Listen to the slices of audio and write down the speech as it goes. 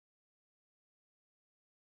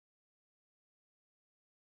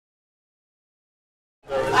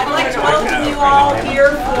I'd like to welcome you all here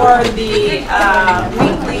for the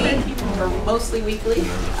weekly, or mostly weekly,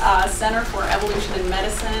 Center for Evolution in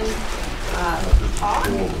Medicine talk.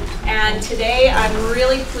 And today I'm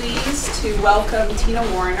really pleased to welcome Tina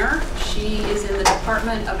Warinner. She is in the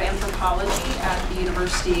Department of Anthropology at the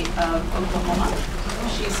University of Oklahoma.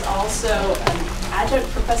 She's also an adjunct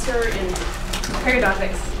professor in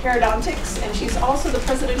periodontics, and she's also the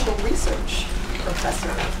presidential research professor,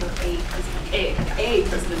 a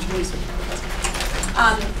presidential research professor.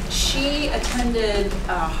 She attended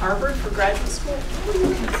Harvard for graduate school.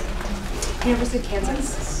 University of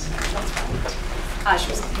Kansas. She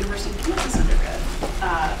was at the University of Kansas undergrad,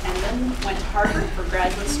 and then went to Harvard for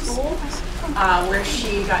graduate school, where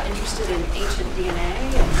she got interested in ancient DNA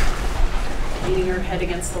and beating her head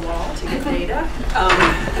against the wall to get data.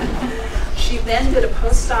 She then did a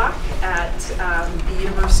postdoc at the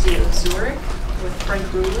University of Zurich with Frank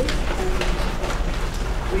Rulli, and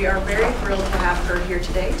we are very thrilled to have her here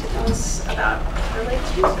today to tell us about her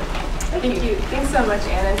latest research. Thank you. Thanks so much,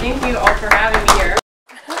 Anne, and thank you all for having me here.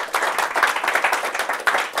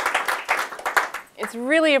 It's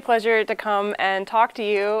really a pleasure to come and talk to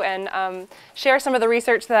you and share some of the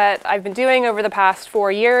research that I've been doing over the past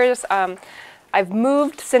 4 years. I've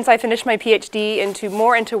moved, since I finished my PhD, into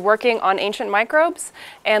working on ancient microbes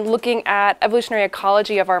and looking at evolutionary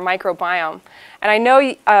ecology of our microbiome. And I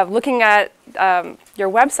know, looking at your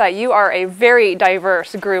website, you are a very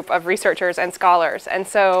diverse group of researchers and scholars. And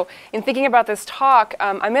so in thinking about this talk,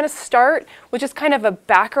 I'm going to start with just kind of a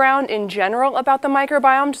background in general about the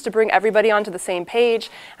microbiome, just to bring everybody onto the same page.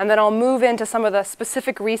 And then I'll move into some of the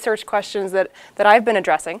specific research questions that I've been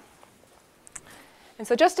addressing. And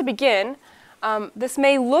so just to begin, this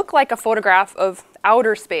may look like a photograph of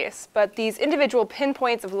outer space, but these individual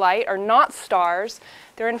pinpoints of light are not stars.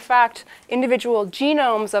 They're in fact individual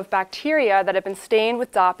genomes of bacteria that have been stained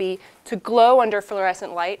with DOPI to glow under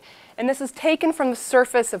fluorescent light. And this is taken from the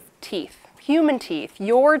surface of teeth, human teeth,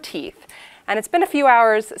 your teeth. And it's been a few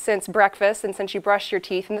hours since breakfast and since you brushed your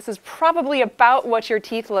teeth, and this is probably about what your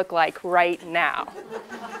teeth look like right now.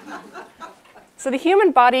 So the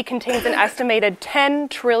human body contains an estimated 10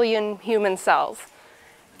 trillion human cells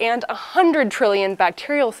and 100 trillion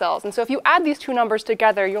bacterial cells. And so if you add these two numbers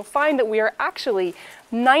together, you'll find that we are actually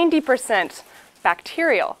 90%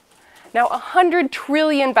 bacterial. Now, 100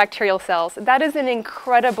 trillion bacterial cells, that is an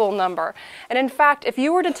incredible number. And in fact, if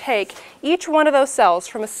you were to take each one of those cells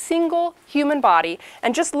from a single human body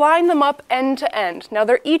and just line them up end to end, now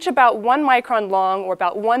they're each about 1 micron long, or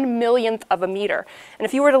about 1/1,000,000th of a meter. And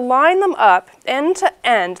if you were to line them up end to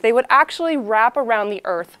end, they would actually wrap around the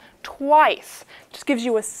Earth twice. It just gives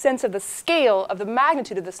you a sense of the scale of the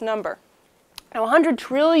magnitude of this number. Now, 100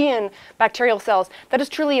 trillion bacterial cells, that is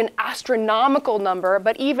truly an astronomical number,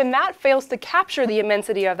 but even that fails to capture the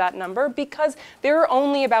immensity of that number because there are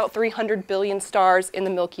only about 300 billion stars in the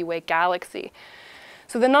Milky Way galaxy.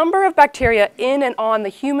 So the number of bacteria in and on the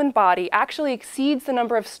human body actually exceeds the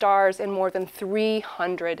number of stars in more than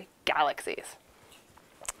 300 galaxies.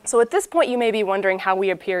 So at this point, you may be wondering how we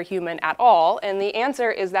appear human at all, and the answer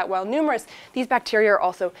is that while numerous, these bacteria are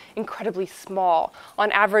also incredibly small.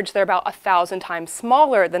 On average, they're about 1,000 times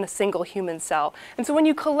smaller than a single human cell. And so when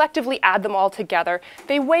you collectively add them all together,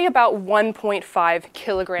 they weigh about 1.5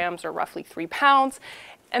 kilograms, or roughly 3 pounds.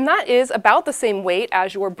 And that is about the same weight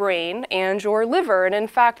as your brain and your liver. And in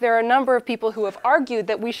fact, there are a number of people who have argued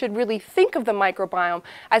that we should really think of the microbiome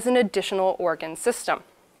as an additional organ system.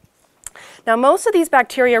 Now, most of these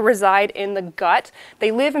bacteria reside in the gut.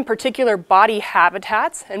 They live in particular body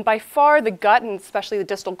habitats, and by far the gut, and especially the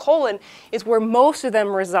distal colon, is where most of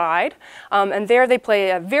them reside. And there they play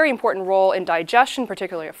a very important role in digestion,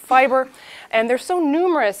 particularly of fiber. And they're so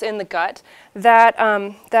numerous in the gut that,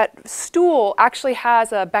 that stool actually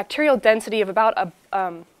has a bacterial density of about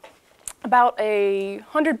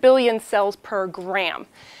 100 billion cells per gram.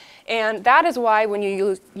 And that is why when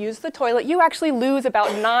you use the toilet, you actually lose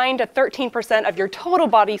about 9 to 13% of your total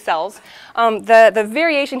body cells. The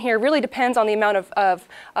variation here really depends on the amount of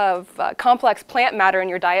complex plant matter in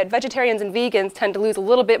your diet. Vegetarians and vegans tend to lose a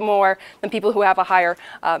little bit more than people who have a higher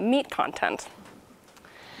meat content.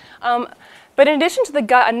 But in addition to the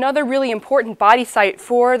gut, another really important body site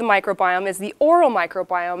for the microbiome is the oral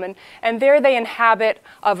microbiome. And there they inhabit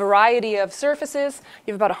a variety of surfaces.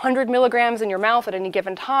 You have about 100 milligrams in your mouth at any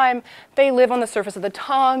given time. They live on the surface of the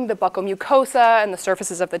tongue, the buccal mucosa, and the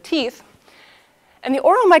surfaces of the teeth. And the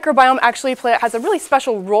oral microbiome actually has a really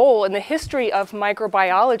special role in the history of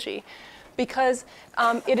microbiology, because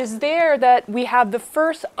it is there that we have the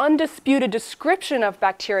first undisputed description of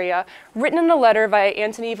bacteria written in a letter by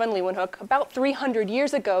Antony van Leeuwenhoek about 300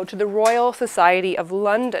 years ago to the Royal Society of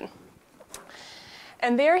London.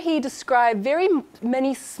 And there he described very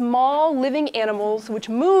many small living animals which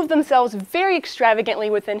move themselves very extravagantly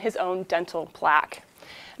within his own dental plaque.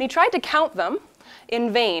 And he tried to count them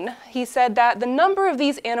in vain. He said that the number of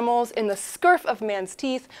these animals in the scurf of man's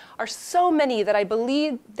teeth are so many that I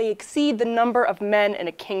believe they exceed the number of men in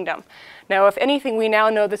a kingdom. Now, if anything, we now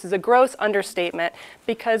know this is a gross understatement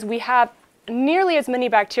because we have nearly as many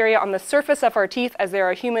bacteria on the surface of our teeth as there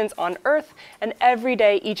are humans on Earth, and every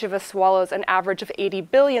day each of us swallows an average of 80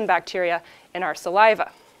 billion bacteria in our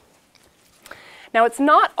saliva. Now, it's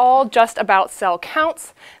not all just about cell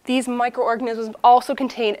counts. These microorganisms also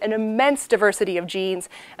contain an immense diversity of genes,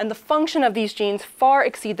 and the function of these genes far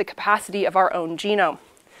exceed the capacity of our own genome.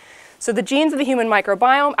 So the genes of the human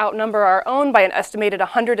microbiome outnumber our own by an estimated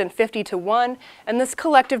 150 to 1, and this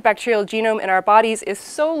collective bacterial genome in our bodies is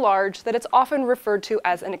so large that it's often referred to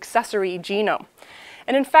as an accessory genome.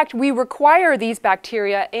 And in fact, we require these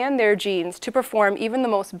bacteria and their genes to perform even the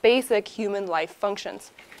most basic human life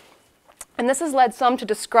functions. And this has led some to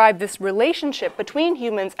describe this relationship between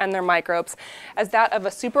humans and their microbes as that of a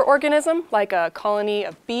superorganism, like a colony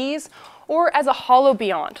of bees, or as a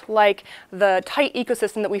holobiont, like the tight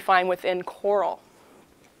ecosystem that we find within coral.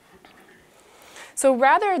 So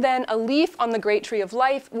rather than a leaf on the great tree of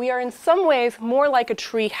life, we are in some ways more like a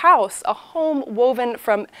tree house, a home woven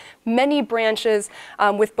from many branches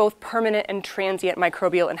with both permanent and transient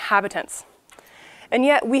microbial inhabitants. And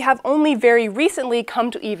yet we have only very recently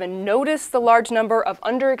come to even notice the large number of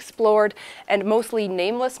underexplored and mostly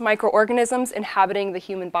nameless microorganisms inhabiting the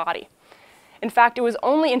human body. In fact, it was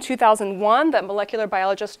only in 2001 that molecular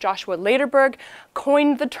biologist Joshua Lederberg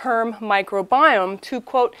coined the term microbiome to,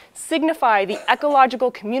 quote, signify the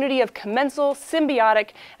ecological community of commensal,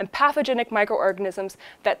 symbiotic, and pathogenic microorganisms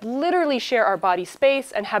that literally share our body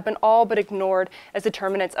space and have been all but ignored as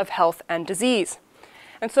determinants of health and disease.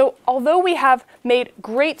 And so, although we have made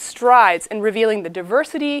great strides in revealing the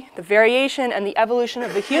diversity, the variation, and the evolution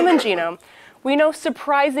of the human genome, we know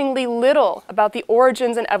surprisingly little about the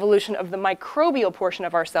origins and evolution of the microbial portion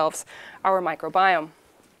of ourselves, our microbiome.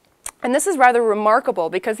 And this is rather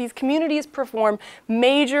remarkable because these communities perform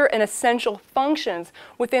major and essential functions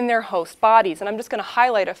within their host bodies, and I'm just going to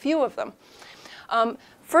highlight a few of them.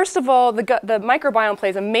 First of all, the microbiome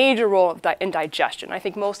plays a major role in digestion. I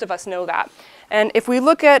think most of us know that. And if we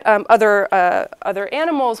look at other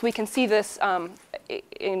animals, we can see this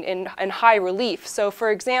in high relief. So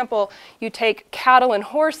for example, you take cattle and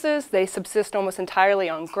horses, they subsist almost entirely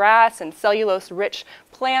on grass and cellulose-rich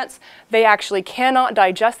plants. They actually cannot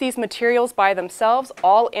digest these materials by themselves.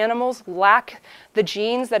 All animals lack the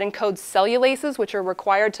genes that encode cellulases, which are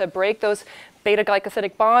required to break those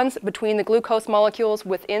beta-glycosidic bonds between the glucose molecules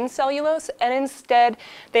within cellulose, and instead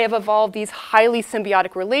they have evolved these highly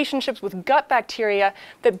symbiotic relationships with gut bacteria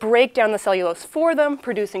that break down the cellulose for them,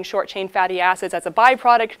 producing short-chain fatty acids as a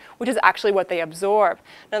byproduct, which is actually what they absorb.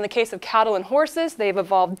 Now, in the case of cattle and horses, they've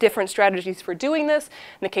evolved different strategies for doing this.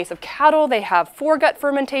 In the case of cattle, they have foregut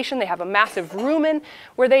fermentation. They have a massive rumen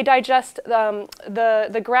where they digest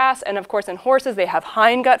the grass, and of course in horses they have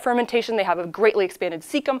hindgut fermentation. They have a greatly expanded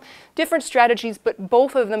cecum. Different strategies, but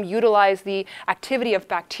both of them utilize the activity of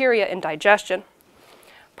bacteria in digestion.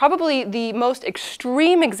 Probably the most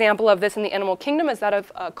extreme example of this in the animal kingdom is that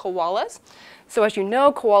of koalas. So as you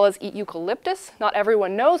know, koalas eat eucalyptus. Not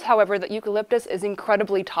everyone knows, however, that eucalyptus is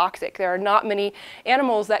incredibly toxic. There are not many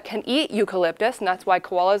animals that can eat eucalyptus, and that's why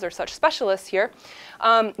koalas are such specialists here.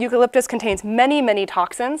 Eucalyptus contains many, many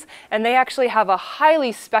toxins, and they actually have a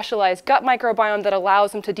highly specialized gut microbiome that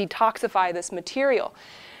allows them to detoxify this material.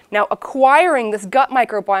 Now, acquiring this gut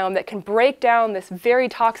microbiome that can break down this very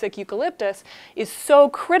toxic eucalyptus is so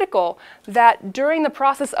critical that during the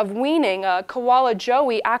process of weaning, koala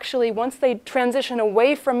Joey actually, once they transition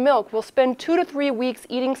away from milk, will spend 2 to 3 weeks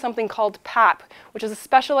eating something called pap, which is a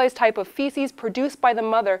specialized type of feces produced by the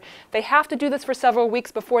mother. They have to do this for several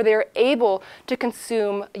weeks before they are able to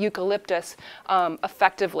consume eucalyptus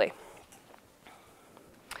effectively.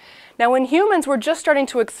 Now, in humans, we're just starting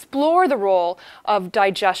to explore the role of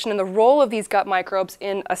digestion and the role of these gut microbes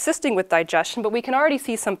in assisting with digestion, but we can already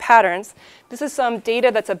see some patterns. This is some data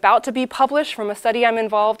that's about to be published from a study I'm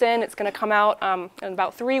involved in. It's going to come out in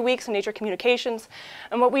about 3 weeks in Nature Communications.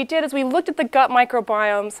 And what we did is we looked at the gut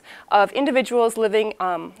microbiomes of individuals living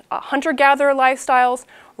hunter-gatherer lifestyles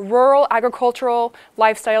rural agricultural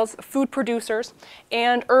lifestyles, food producers,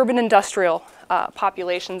 and urban industrial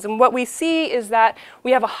populations. And what we see is that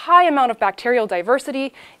we have a high amount of bacterial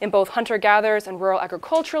diversity in both hunter-gatherers and rural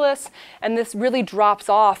agriculturalists, and this really drops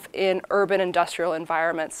off in urban industrial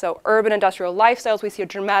environments. So urban industrial lifestyles, we see a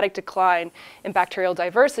dramatic decline in bacterial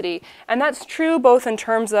diversity, and that's true both in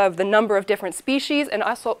terms of the number of different species and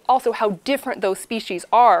also how different those species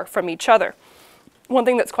are from each other. One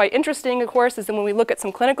thing that's quite interesting, of course, is that when we look at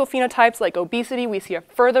some clinical phenotypes like obesity, we see a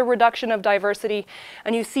further reduction of diversity.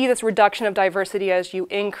 And you see this reduction of diversity as you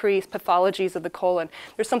increase pathologies of the colon.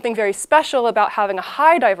 There's something very special about having a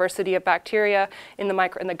high diversity of bacteria in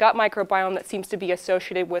the gut microbiome that seems to be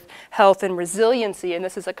associated with health and resiliency. And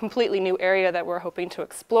this is a completely new area that we're hoping to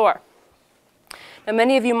explore. Now,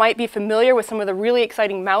 many of you might be familiar with some of the really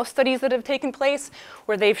exciting mouse studies that have taken place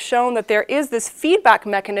where they've shown that there is this feedback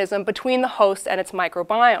mechanism between the host and its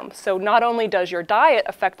microbiome. So not only does your diet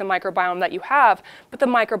affect the microbiome that you have, but the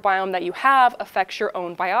microbiome that you have affects your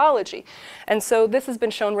own biology. And so this has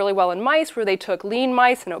been shown really well in mice where they took lean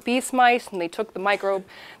mice and obese mice and they took the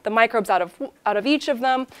microbes out of each of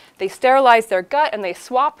them, they sterilized their gut and they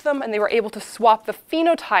swapped them, and they were able to swap the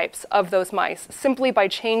phenotypes of those mice simply by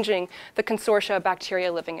changing the consortia of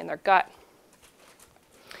bacteria living in their gut.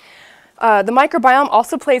 The microbiome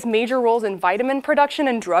also plays major roles in vitamin production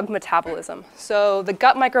and drug metabolism. So the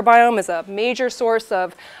gut microbiome is a major source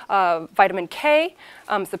of vitamin K.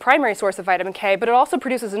 It's the primary source of vitamin K, but it also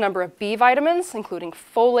produces a number of B vitamins, including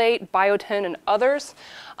folate, biotin, and others.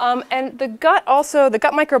 And the gut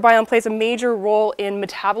microbiome plays a major role in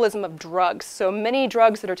metabolism of drugs. So many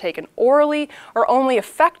drugs that are taken orally are only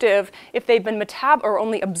effective if they've been or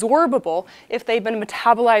only absorbable if they've been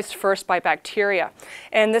metabolized first by bacteria.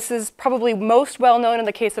 And this is probably most well known in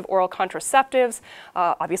the case of oral contraceptives.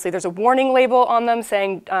 Obviously, there's a warning label on them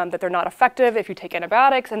saying that they're not effective if you take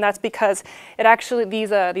antibiotics, and that's because it actually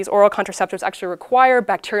these oral contraceptives actually require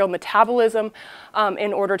bacterial metabolism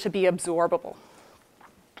in order to be absorbable.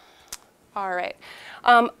 All right.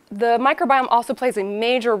 The microbiome also plays a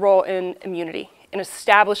major role in immunity, in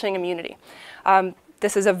establishing immunity.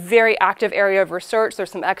 This is a very active area of research. There's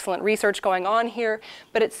some excellent research going on here,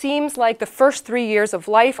 but it seems like the first 3 years of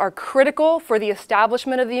life are critical for the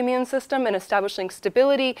establishment of the immune system and establishing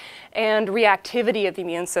stability and reactivity of the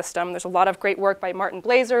immune system. There's a lot of great work by Martin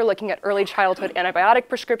Blaser looking at early childhood antibiotic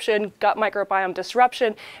prescription, gut microbiome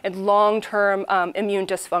disruption, and long-term immune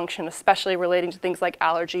dysfunction, especially relating to things like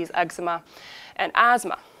allergies, eczema, and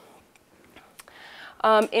asthma.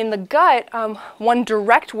 In the gut, one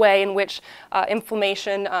direct way in which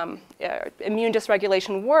inflammation, immune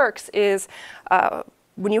dysregulation works is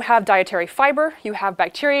when you have dietary fiber, you have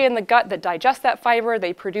bacteria in the gut that digest that fiber.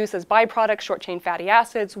 They produce as byproducts short-chain fatty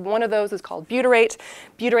acids. One of those is called butyrate.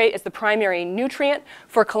 Butyrate is the primary nutrient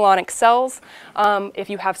for colonic cells. If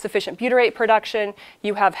you have sufficient butyrate production,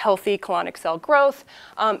 you have healthy colonic cell growth.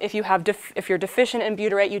 If you're deficient in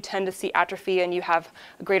butyrate, you tend to see atrophy and you have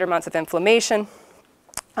greater amounts of inflammation.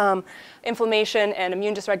 Inflammation and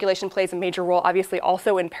immune dysregulation plays a major role, obviously,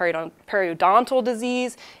 also in periodontal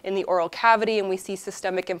disease in the oral cavity, and we see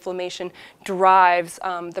systemic inflammation drives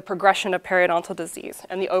the progression of periodontal disease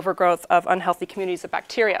and the overgrowth of unhealthy communities of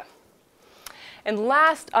bacteria. And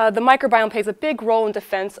last, the microbiome plays a big role in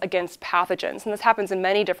defense against pathogens. And this happens in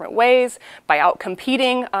many different ways, by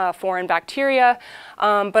outcompeting foreign bacteria,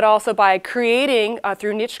 but also by creating,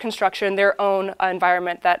 through niche construction, their own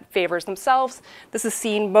environment that favors themselves. This is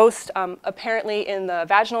seen most apparently in the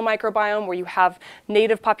vaginal microbiome, where you have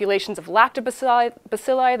native populations of lactobacilli.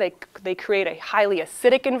 They create a highly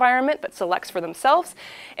acidic environment that selects for themselves.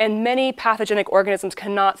 And many pathogenic organisms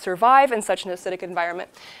cannot survive in such an acidic environment.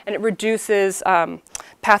 And it reduces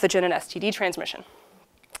pathogen and STD transmission.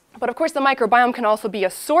 But of course, the microbiome can also be a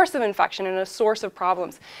source of infection and a source of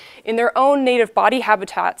problems. In their own native body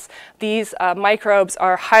habitats, these microbes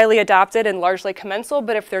are highly adapted and largely commensal,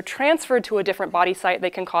 but if they're transferred to a different body site, they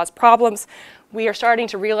can cause problems. We are starting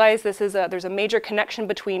to realize there's a major connection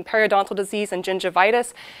between periodontal disease and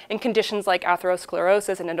gingivitis and conditions like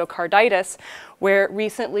atherosclerosis and endocarditis, where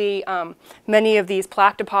recently many of these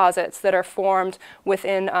plaque deposits that are formed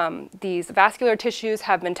within these vascular tissues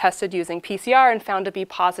have been tested using PCR and found to be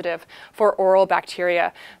positive for oral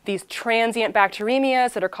bacteria. These transient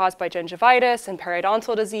bacteremias that are caused by gingivitis and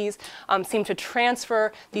periodontal disease seem to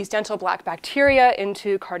transfer these dental black bacteria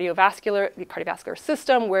into the cardiovascular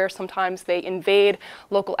system, where sometimes they invade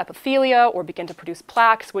local epithelia or begin to produce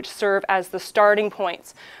plaques, which serve as the starting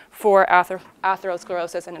points for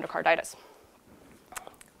atherosclerosis and endocarditis.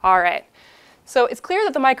 All right, So it's clear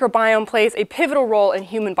that the microbiome plays a pivotal role in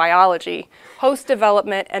human biology, host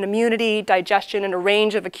development and immunity, digestion, and a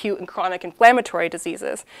range of acute and chronic inflammatory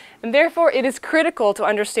diseases. And therefore, it is critical to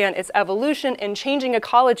understand its evolution and changing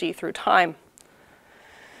ecology through time.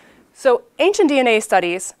 So ancient DNA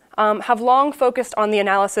studies have long focused on the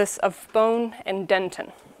analysis of bone and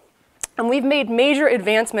dentin. And we've made major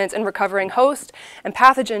advancements in recovering host and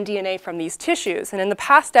pathogen DNA from these tissues. And in the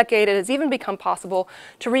past decade, it has even become possible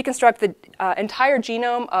to reconstruct the entire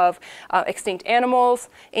genome of extinct animals,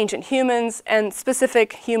 ancient humans, and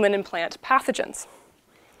specific human and plant pathogens.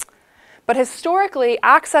 But historically,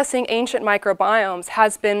 accessing ancient microbiomes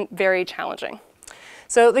has been very challenging.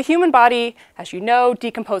 So the human body, as you know,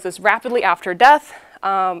 decomposes rapidly after death.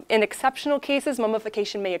 In exceptional cases,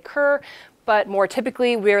 mummification may occur, but more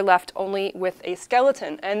typically, we're left only with a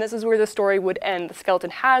skeleton. And this is where the story would end. The skeleton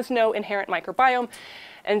has no inherent microbiome.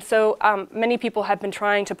 And so many people have been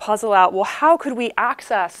trying to puzzle out, well, how could we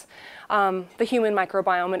access the human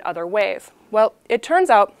microbiome in other ways? Well, it turns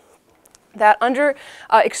out that under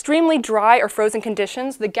extremely dry or frozen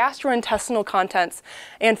conditions, the gastrointestinal contents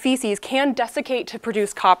and feces can desiccate to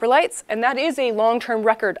produce coprolites, and that is a long-term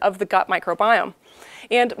record of the gut microbiome.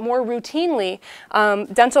 And more routinely,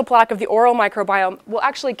 dental plaque of the oral microbiome will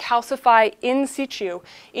actually calcify in situ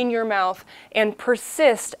in your mouth and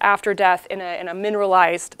persist after death in a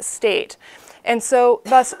mineralized state. And so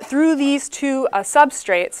thus, through these two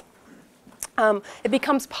substrates, it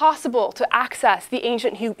becomes possible to access the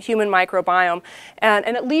ancient human microbiome and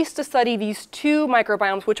at least to study these two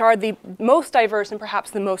microbiomes, which are the most diverse and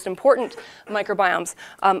perhaps the most important microbiomes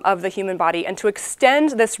of the human body, and to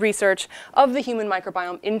extend this research of the human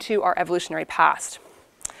microbiome into our evolutionary past.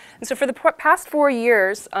 And so for the past 4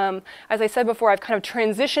 years, as I said before, I've kind of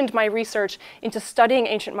transitioned my research into studying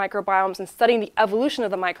ancient microbiomes and studying the evolution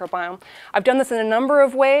of the microbiome. I've done this in a number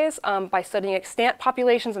of ways by studying extant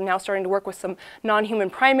populations. I'm now starting to work with some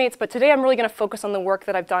non-human primates, but today I'm really going to focus on the work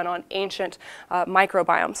that I've done on ancient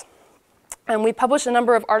microbiomes. And we published a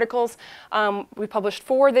number of articles. We published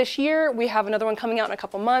 4 this year. We have another one coming out in a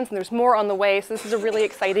couple months, and there's more on the way. So this is a really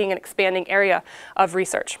exciting and expanding area of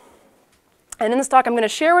research. And in this talk, I'm going to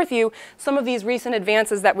share with you some of these recent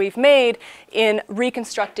advances that we've made in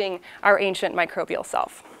reconstructing our ancient microbial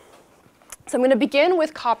self. So I'm going to begin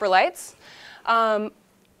with coprolites.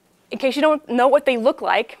 In case you don't know what they look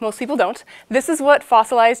like, most people don't, this is what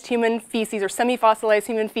fossilized human feces or semi-fossilized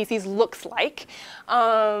human feces looks like.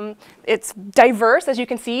 It's diverse, as you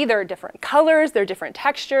can see. There are different colors, there are different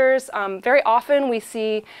textures. Very often we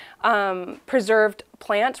see preserved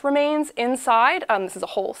plant remains inside. This is a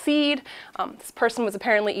whole seed. This person was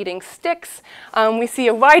apparently eating sticks. We see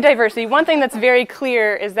a wide diversity. One thing that's very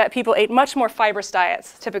clear is that people ate much more fibrous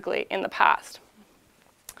diets, typically, in the past.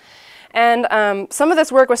 And some of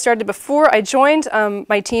this work was started before I joined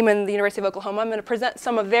my team in the University of Oklahoma. I'm going to present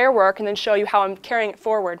some of their work and then show you how I'm carrying it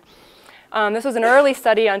forward. This was an early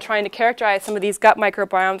study on trying to characterize some of these gut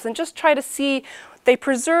microbiomes and just try to see they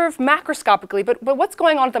preserve macroscopically, but what's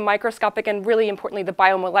going on at the microscopic and really importantly the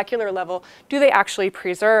biomolecular level, do they actually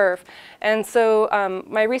preserve? And so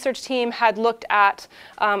my research team had looked at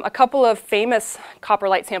a couple of famous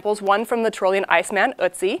coprolite samples, one from the Tyrolean Iceman,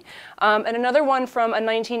 Ötzi, and another one from a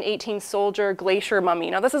 1918 soldier glacier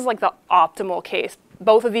mummy. Now this is like the optimal case.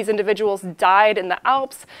 Both of these individuals died in the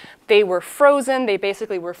Alps. They were frozen. They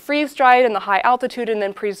basically were freeze-dried in the high altitude and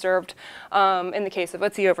then preserved, in the case of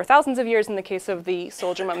Ötzi, over thousands of years, in the case of the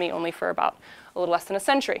soldier mummy, only for about a little less than a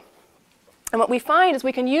century. And what we find is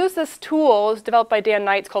we can use this tool, it's developed by Dan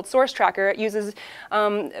Knights, called Source Tracker. It uses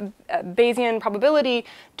Bayesian probability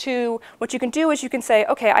to, what you can do is you can say,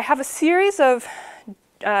 okay, I have a series of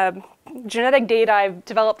genetic data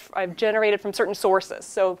I've generated from certain sources.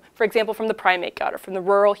 So for example, from the primate gut, or from the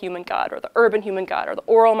rural human gut, or the urban human gut, or the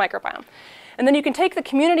oral microbiome. And then you can take the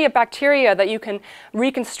community of bacteria that you can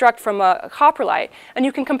reconstruct from a coprolite, and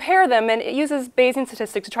you can compare them, and it uses Bayesian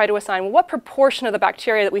statistics to try to assign, well, what proportion of the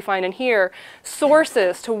bacteria that we find in here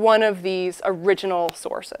sources to one of these original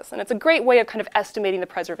sources. And it's a great way of kind of estimating the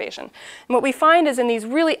preservation. And what we find is in these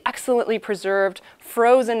really excellently preserved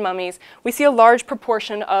frozen mummies, we see a large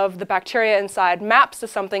proportion of the bacteria inside maps to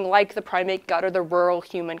something like the primate gut or the rural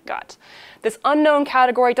human gut. This unknown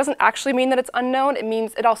category doesn't actually mean that it's unknown.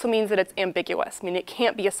 It also means that it's ambiguous. I mean, it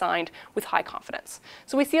can't be assigned with high confidence.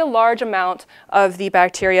 So we see a large amount of the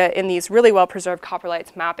bacteria in these really well-preserved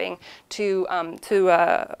coprolites mapping to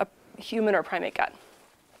a human or primate gut.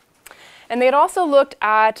 And they had also looked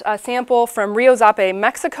at a sample from Rio Zape,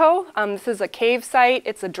 Mexico. This is a cave site.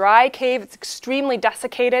 It's a dry cave. It's extremely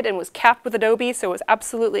desiccated and was capped with adobe, so it was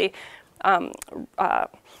absolutely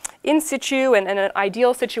in situ and in an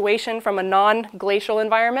ideal situation from a non-glacial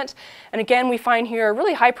environment. And again, we find here a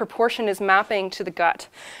really high proportion is mapping to the gut.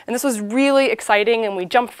 And this was really exciting, and we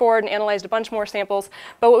jumped forward and analyzed a bunch more samples.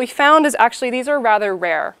 But what we found is actually these are rather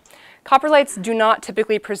rare. Coprolites do not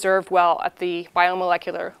typically preserve well at the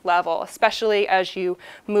biomolecular level, especially as you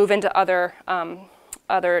move into other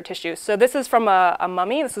tissues. So this is from a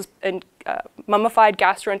mummy. This is in mummified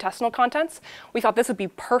gastrointestinal contents. We thought this would be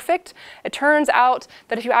perfect. It turns out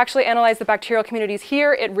that if you actually analyze the bacterial communities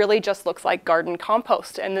here, it really just looks like garden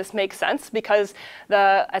compost. And this makes sense because,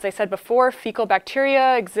 as I said before, fecal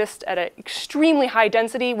bacteria exist at an extremely high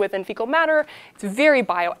density within fecal matter. It's very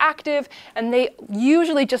bioactive, and they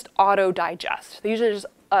usually just auto-digest. They usually just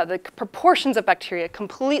the proportions of bacteria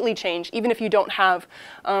completely change, even if you don't have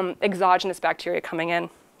exogenous bacteria coming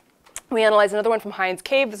in. We analyzed another one from Heinz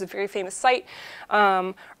Cave. This is a very famous site,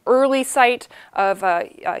 early site of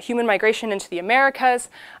human migration into the Americas.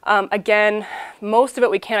 Again, most of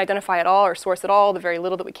it we can't identify at all or source at all. The very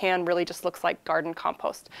little that we can really just looks like garden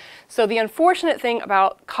compost. So the unfortunate thing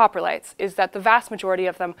about coprolites is that the vast majority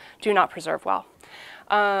of them do not preserve well.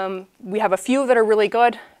 We have a few that are really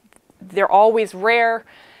good. They're always rare,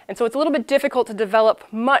 and so it's a little bit difficult to develop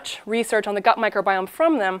much research on the gut microbiome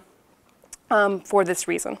from them for this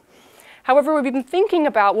reason. However, we've been thinking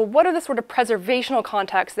about, well, what are the sort of preservational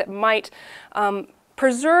contexts that might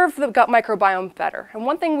preserve the gut microbiome better? And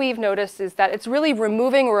one thing we've noticed is that it's really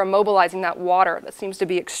removing or immobilizing that water that seems to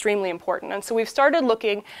be extremely important. And so we've started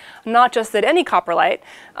looking not just at any coprolite,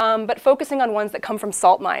 but focusing on ones that come from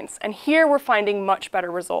salt mines. And here we're finding much better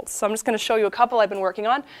results. So I'm just going to show you a couple I've been working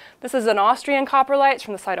on. This is an Austrian coprolite. It's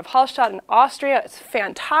from the site of Hallstatt in Austria. It's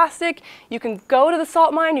fantastic. You can go to the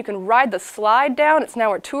salt mine. You can ride the slide down. It's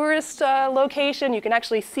now a tourist location. You can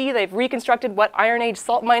actually see they've reconstructed what Iron Age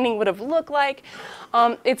salt mining would have looked like.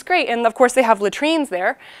 It's great, and of course they have latrines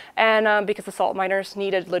there, and because the salt miners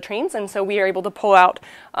needed latrines, and so we are able to pull out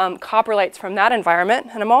coprolites from that environment.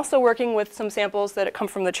 And I'm also working with some samples that come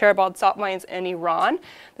from the Cherabad salt mines in Iran.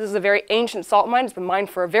 This is a very ancient salt mine. It's been mined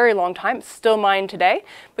for a very long time. It's still mined today,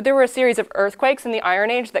 but there were a series of earthquakes in the Iron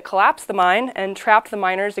Age that collapsed the mine and trapped the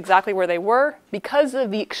miners exactly where they were. Because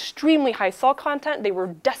of the extremely high salt content, they were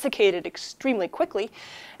desiccated extremely quickly,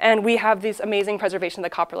 and we have these amazing preservation of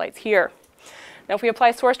the coprolites here. Now, if we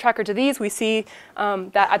apply source tracker to these, we see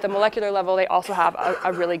that at the molecular level, they also have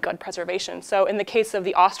a really good preservation. So in the case of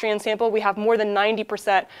the Austrian sample, we have more than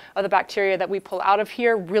 90% of the bacteria that we pull out of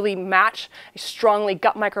here really match a strongly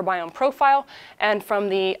gut microbiome profile. And from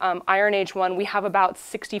the Iron Age one, we have about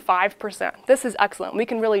 65%. This is excellent. We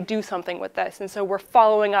can really do something with this. And so we're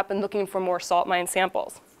following up and looking for more salt mine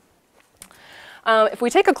samples. If we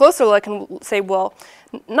take a closer look and say, well,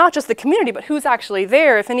 not just the community, but who's actually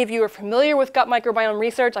there. If any of you are familiar with gut microbiome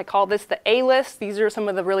research, I call this the A list. These are some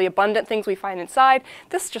of the really abundant things we find inside.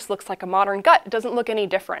 This just looks like a modern gut. It doesn't look any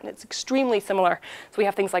different. It's extremely similar. So we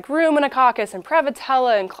have things like Ruminococcus and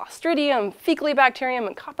Prevotella and Clostridium, Faecalibacterium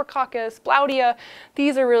and Coprococcus, Blaudia.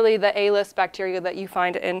 These are really the A list bacteria that you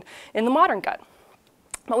find in the modern gut.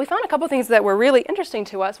 But we found a couple things that were really interesting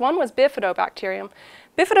to us. One was Bifidobacterium.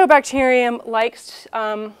 Bifidobacterium likes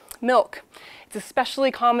milk. It's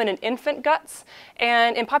especially common in infant guts,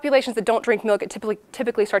 and in populations that don't drink milk, it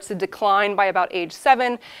typically starts to decline by about age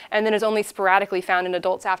 7, and then is only sporadically found in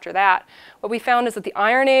adults after that. What we found is that the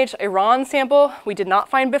Iron Age Iran sample, we did not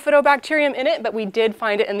find Bifidobacterium in it, but we did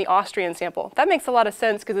find it in the Austrian sample. That makes a lot of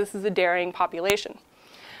sense because this is a dairying population.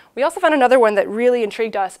 We also found another one that really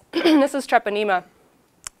intrigued us. This is Treponema.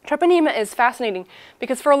 Treponema is fascinating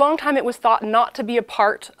because for a long time it was thought not to be a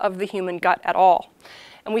part of the human gut at all.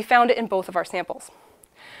 And we found it in both of our samples.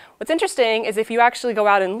 What's interesting is if you actually go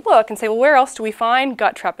out and look and say, well, where else do we find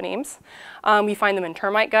gut treponemes? You find them in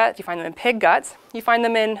termite guts, you find them in pig guts, you find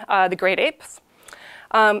them in the great apes.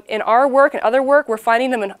 In our work and other work, we're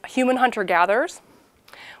finding them in human hunter-gatherers.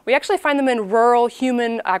 We actually find them in rural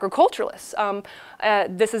human agriculturalists.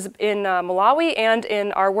 This is in Malawi and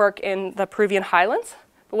in our work in the Peruvian highlands.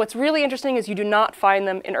 But what's really interesting is you do not find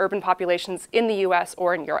them in urban populations in the US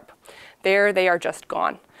or in Europe. There, they are just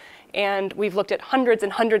gone. And we've looked at hundreds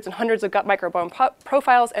and hundreds and hundreds of gut microbiome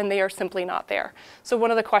profiles, and they are simply not there. So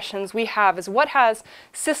one of the questions we have is what has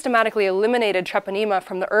systematically eliminated treponema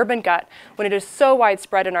from the urban gut when it is so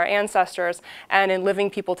widespread in our ancestors and in living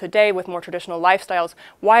people today with more traditional lifestyles?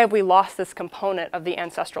 Why have we lost this component of the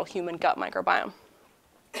ancestral human gut microbiome?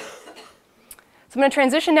 So I'm going to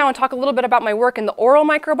transition now and talk a little bit about my work in the oral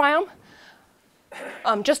microbiome.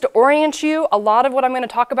 Just to orient you, a lot of what I'm going to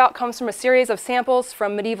talk about comes from a series of samples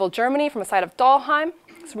from medieval Germany, from a site of Dahlheim.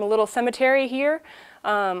 It's from a little cemetery here,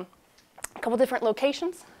 a couple different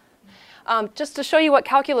locations. Just to show you what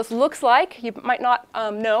calculus looks like, you might not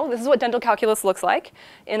know, this is what dental calculus looks like.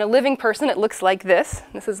 In a living person, it looks like this.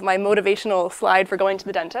 This is my motivational slide for going to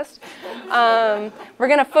the dentist. We're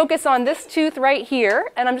going to focus on this tooth right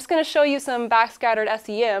here, and I'm just going to show you some backscattered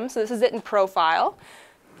SEM. So this is it in profile.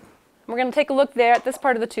 We're going to take a look there at this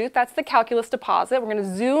part of the tooth. That's the calculus deposit. We're going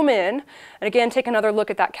to zoom in, and again, take another look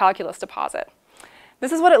at that calculus deposit.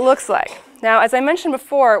 This is what it looks like. Now, as I mentioned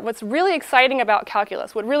before, what's really exciting about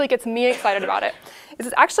calculus, what really gets me excited about it, is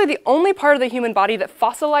it's actually the only part of the human body that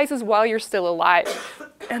fossilizes while you're still alive.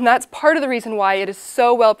 And that's part of the reason why it is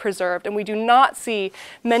so well preserved. And we do not see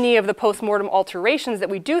many of the postmortem alterations that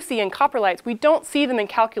we do see in coprolites. We don't see them in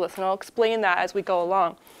calculus, and I'll explain that as we go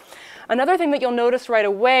along. Another thing that you'll notice right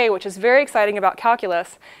away, which is very exciting about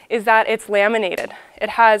calculus, is that it's laminated. It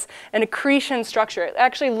has an accretion structure. It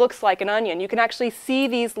actually looks like an onion. You can actually see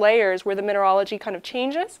these layers where the mineralogy kind of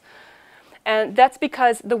changes. And that's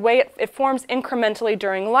because the way it forms incrementally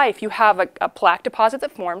during life. You have a plaque deposit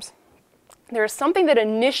that forms. There is something that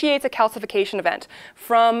initiates a calcification event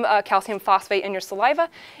from calcium phosphate in your saliva.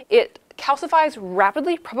 It calcifies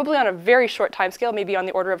rapidly, probably on a very short time scale, maybe on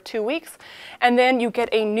the order of 2 weeks. And then you get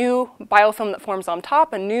a new biofilm that forms on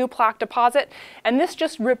top, a new plaque deposit. And this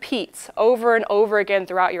just repeats over and over again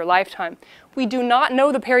throughout your lifetime. We do not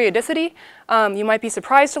know the periodicity. You might be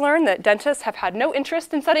surprised to learn that dentists have had no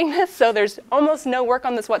interest in studying this, so there's almost no work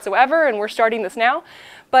on this whatsoever, and we're starting this now.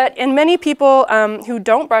 But in many people who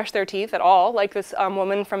don't brush their teeth at all, like this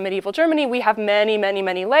woman from medieval Germany, we have many, many,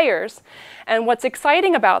 many layers. And what's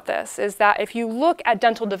exciting about this is that if you look at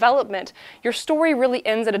dental development, your story really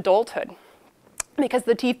ends at adulthood, because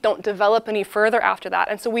the teeth don't develop any further after that.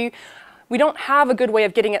 And so we don't have a good way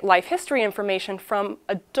of getting at life history information from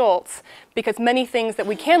adults, because many things that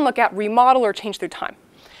we can look at remodel or change through time.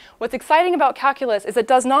 What's exciting about calculus is it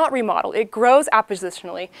does not remodel. It grows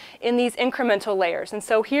appositionally in these incremental layers. And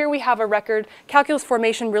so here we have a record. Calculus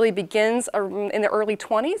formation really begins in the early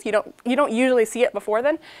 20s. You don't usually see it before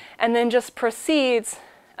then, and then just proceeds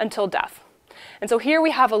until death. And so here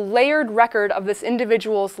we have a layered record of this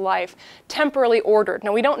individual's life, temporally ordered.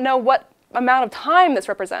 Now, we don't know what amount of time this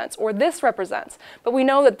represents or this represents, but we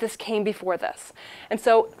know that this came before this. And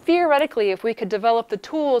so theoretically, if we could develop the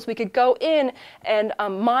tools, we could go in and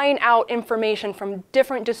mine out information from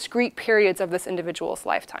different discrete periods of this individual's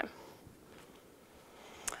lifetime.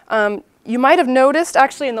 You might have noticed,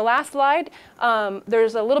 actually, in the last slide,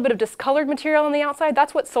 there's a little bit of discolored material on the outside.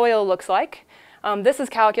 That's what soil looks like. This is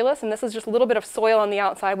calculus, and this is just a little bit of soil on the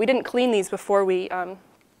outside. We didn't clean these before we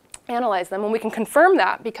analyze them, and we can confirm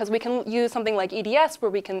that because we can use something like EDS where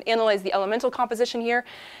we can analyze the elemental composition here,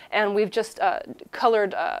 and we've just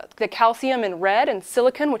colored the calcium in red and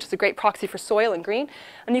silicon, which is a great proxy for soil, in green.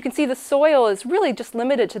 And you can see the soil is really just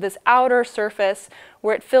limited to this outer surface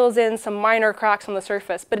where it fills in some minor cracks on the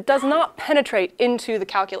surface, but it does not penetrate into the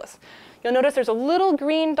calculus. You'll notice there's a little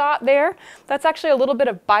green dot there. That's actually a little bit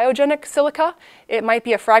of biogenic silica. It might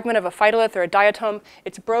be a fragment of a phytolith or a diatom.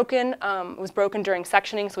 It's broken. It was broken during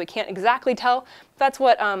sectioning, so we can't exactly tell. That's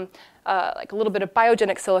what like a little bit of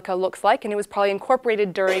biogenic silica looks like, and it was probably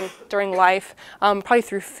incorporated during life, probably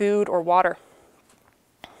through food or water.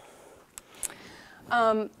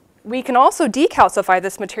 We can also decalcify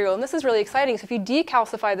this material, and this is really exciting. So if you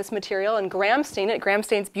decalcify this material and gram stain it, gram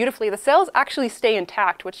stains beautifully, the cells actually stay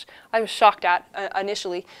intact, which I was shocked at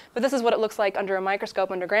initially. But this is what it looks like under a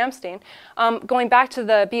microscope under gram stain. Going back to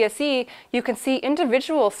the BSE, you can see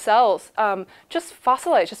individual cells just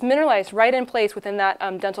fossilized, just mineralized right in place within that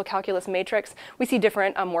dental calculus matrix. We see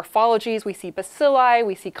different morphologies. We see bacilli,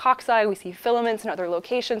 we see cocci, we see filaments in other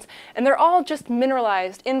locations, and they're all just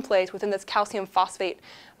mineralized in place within this calcium phosphate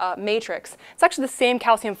matrix. It's actually the same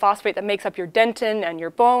calcium phosphate that makes up your dentin and your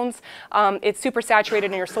bones. It's supersaturated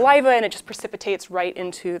in your saliva, and it just precipitates right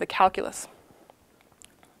into the calculus.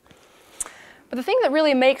 But the thing that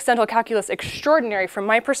really makes dental calculus extraordinary from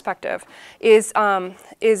my perspective is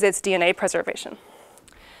its DNA preservation.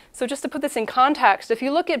 So just to put this in context, if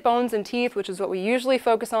you look at bones and teeth, which is what we usually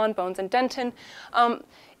focus on, bones and dentin,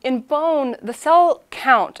 in bone, the cell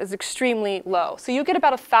count is extremely low. So you get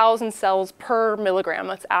about 1,000 cells per milligram.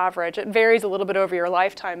 That's average. It varies a little bit over your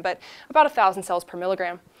lifetime, but about 1,000 cells per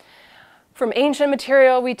milligram. From ancient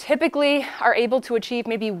material, we typically are able to achieve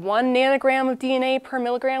maybe 1 nanogram of DNA per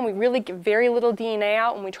milligram. We really get very little DNA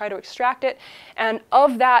out when we try to extract it. And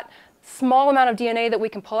of that small amount of DNA that we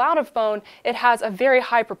can pull out of bone, it has a very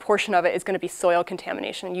high proportion of it is going to be soil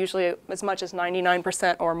contamination, usually as much as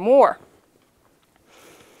 99% or more.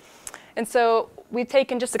 And so we've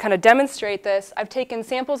taken, just to kind of demonstrate this, I've taken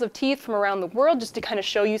samples of teeth from around the world just to kind of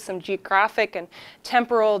show you some geographic and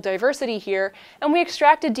temporal diversity here. And we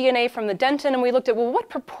extracted DNA from the dentin, and we looked at, well, what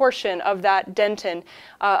proportion of that dentin,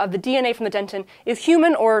 of the DNA from the dentin, is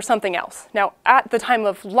human or something else? Now, at the time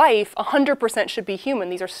of life, 100% should be human.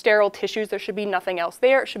 These are sterile tissues. There should be nothing else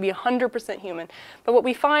there. It should be 100% human. But what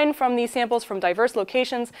we find from these samples from diverse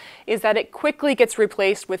locations is that it quickly gets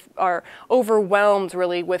replaced with, or overwhelmed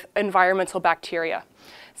really, with environmental bacteria.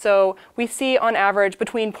 So we see on average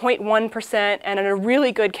between 0.1% and in a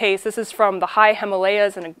really good case, this is from the high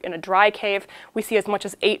Himalayas in a dry cave, we see as much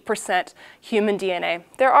as 8% human DNA.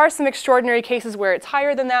 There are some extraordinary cases where it's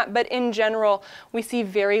higher than that, but in general, we see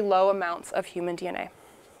very low amounts of human DNA.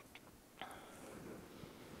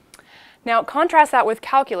 Now, contrast that with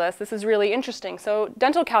calculus. This is really interesting. So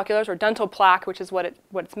dental calculus, or dental plaque, which is what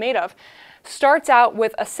it's made of, starts out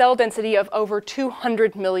with a cell density of over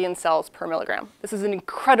 200 million cells per milligram. This is an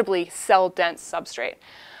incredibly cell-dense substrate.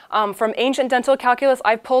 From ancient dental calculus,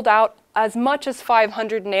 I've pulled out as much as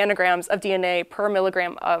 500 nanograms of DNA per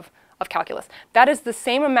milligram of calculus. That is the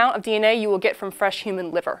same amount of DNA you will get from fresh human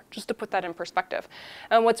liver, just to put that in perspective.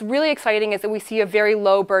 And what's really exciting is that we see a very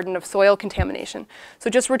low burden of soil contamination. So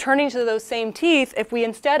just returning to those same teeth, if we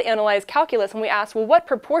instead analyze calculus and we ask, well, what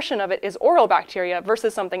proportion of it is oral bacteria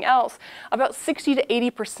versus something else, about 60 to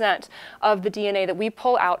 80% of the DNA that we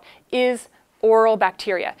pull out is oral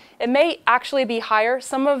bacteria. It may actually be higher.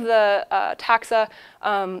 Some of the taxa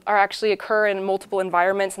occur in multiple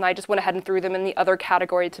environments, and I just went ahead and threw them in the other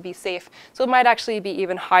category to be safe. So it might actually be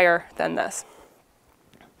even higher than this.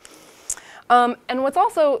 And what's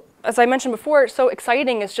also, as I mentioned before, so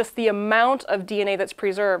exciting is just the amount of DNA that's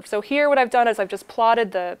preserved. So here what I've done is I've just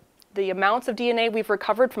plotted the amounts of DNA we've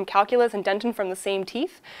recovered from calculus and dentin from the same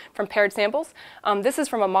teeth, from paired samples. This is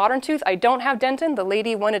from a modern tooth. I don't have dentin. The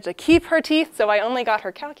lady wanted to keep her teeth, so I only got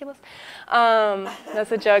her calculus.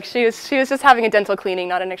 That's a joke. She was just having a dental cleaning,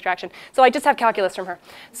 not an extraction. So I just have calculus from her.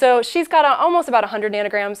 So she's got almost about 100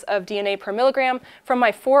 nanograms of DNA per milligram. From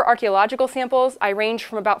my 4 archaeological samples, I range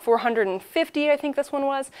from about 450, I think this one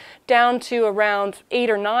was, down to around 8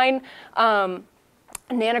 or 9.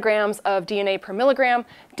 Nanograms of DNA per milligram.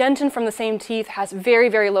 Dentin from the same teeth has very,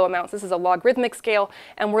 very low amounts. This is a logarithmic scale,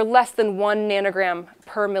 and we're less than 1 nanogram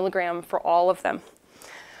per milligram for all of them.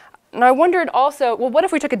 And I wondered also, well, what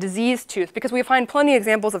if we took a diseased tooth? Because we find plenty of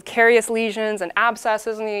examples of carious lesions and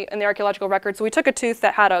abscesses in the archaeological record. So we took a tooth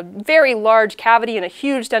that had a very large cavity and a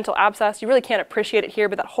huge dental abscess. You really can't appreciate it here,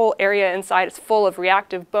 but that whole area inside is full of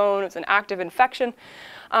reactive bone. It's an active infection.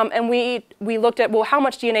 And we looked at, well, how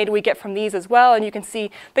much DNA do we get from these as well? And you can see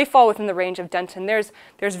they fall within the range of dentin.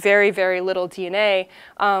 There's very, very little DNA,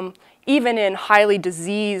 even in highly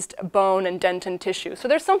diseased bone and dentin tissue. So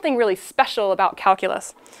there's something really special about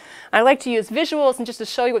calculus. I like to use visuals, and just to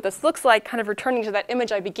show you what this looks like, kind of returning to that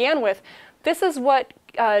image I began with, this is what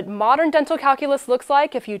modern dental calculus looks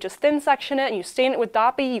like. If you just thin section it and you stain it with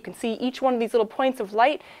DOPI, you can see each one of these little points of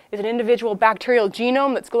light is an individual bacterial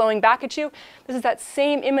genome that's glowing back at you. This is that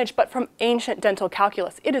same image, but from ancient dental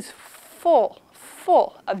calculus. It is full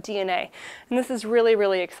of DNA, and this is really,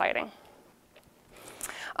 really exciting.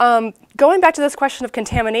 Going back to this question of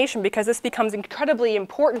contamination, because this becomes incredibly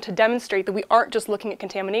important to demonstrate that we aren't just looking at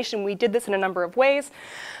contamination. We did this in a number of ways.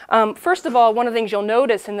 First of all, one of the things you'll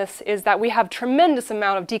notice in this is that we have tremendous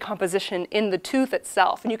amount of decomposition in the tooth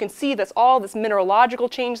itself. And you can see all this mineralogical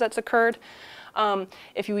change that's occurred.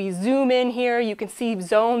 If we zoom in here, you can see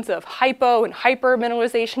zones of hypo and hyper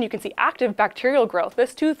mineralization. You can see active bacterial growth.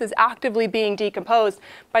 This tooth is actively being decomposed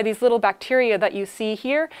by these little bacteria that you see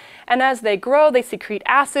here. And as they grow, they secrete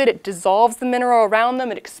acid. It dissolves the mineral around them.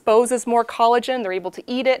 It exposes more collagen. They're able to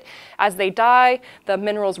eat it. As they die, the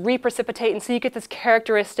minerals reprecipitate. And so you get this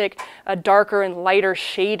characteristic darker and lighter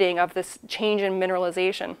shading of this change in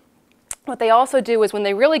mineralization. What they also do is when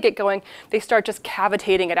they really get going, they start just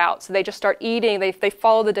cavitating it out. So they just start eating, they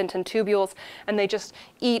follow the dentin tubules, and they just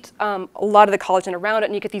eat a lot of the collagen around it,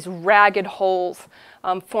 and you get these ragged holes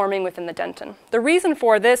forming within the dentin. The reason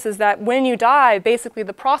for this is that when you die, basically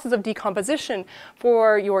the process of decomposition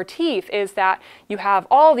for your teeth is that you have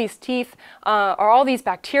all these teeth, or all these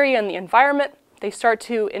bacteria in the environment. They start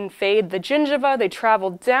to invade the gingiva. They travel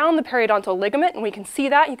down the periodontal ligament, and we can see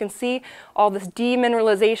that. You can see all this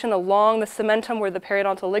demineralization along the cementum where the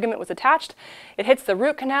periodontal ligament was attached. It hits the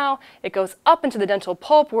root canal. It goes up into the dental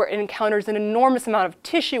pulp where it encounters an enormous amount of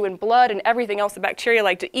tissue and blood and everything else the bacteria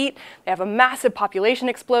like to eat. They have a massive population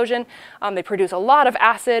explosion. They produce a lot of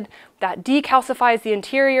acid. that decalcifies the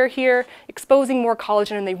interior here, exposing more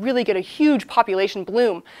collagen, and they really get a huge population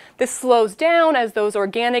bloom. This slows down as those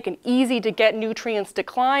organic and easy to get nutrients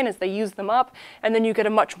decline as they use them up, and then you get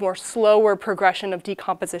a much more slower progression of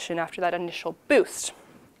decomposition after that initial boost.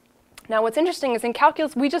 Now what's interesting is in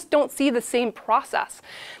calculus, we just don't see the same process.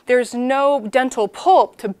 There's no dental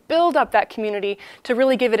pulp to build up that community to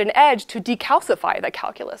really give it an edge to decalcify that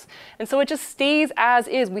calculus. And so it just stays as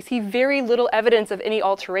is. We see very little evidence of any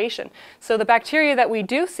alteration. So the bacteria that we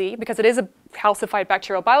do see, because it is a calcified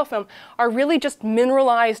bacterial biofilm, are really just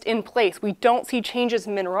mineralized in place. We don't see changes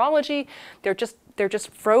in mineralogy. They're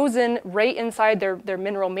just frozen right inside their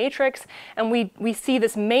mineral matrix, and we see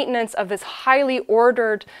this maintenance of this highly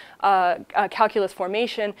ordered calculus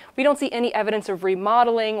formation. We don't see any evidence of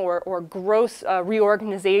remodeling or gross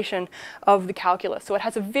reorganization of the calculus. So it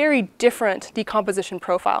has a very different decomposition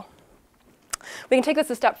profile. We can take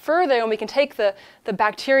this a step further, and we can take the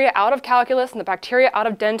bacteria out of calculus and the bacteria out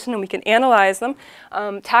of dentin, and we can analyze them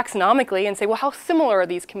taxonomically and say, well, how similar are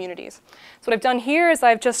these communities? So what I've done here is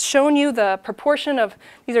I've just shown you the proportion of,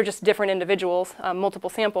 these are just different individuals,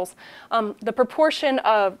 multiple samples, the proportion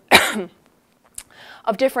of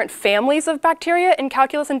of different families of bacteria in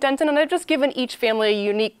calculus and dentin, and I've just given each family a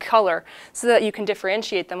unique color so that you can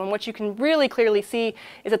differentiate them. And what you can really clearly see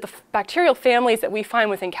is that the bacterial families that we find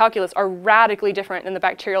within calculus are radically different than the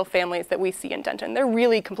bacterial families that we see in dentin. They're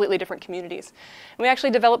really completely different communities. And we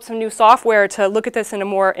actually developed some new software to look at this in a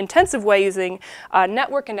more intensive way using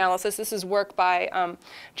network analysis. This is work by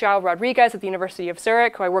João Rodrigues at the University of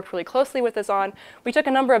Zurich, who I worked really closely with this on. We took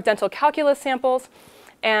a number of dental calculus samples,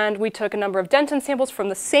 and we took a number of dentin samples from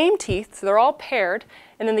the same teeth, so they're all paired,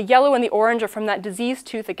 and then the yellow and the orange are from that diseased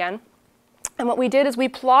tooth again. And what we did is we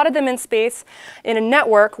plotted them in space in a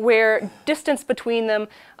network where distance between them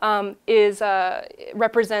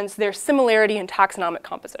represents their similarity in taxonomic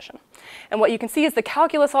composition. And what you can see is the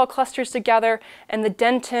calculus all clusters together, and the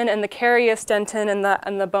dentin and the carious dentin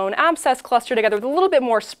and the bone abscess cluster together with a little bit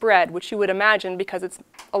more spread, which you would imagine because it's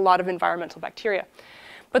a lot of environmental bacteria.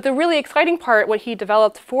 But the really exciting part, what he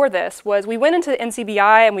developed for this, was we went into the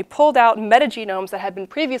NCBI and we pulled out metagenomes that had been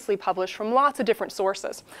previously published from lots of different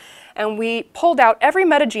sources. And we pulled out every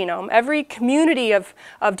metagenome, every community of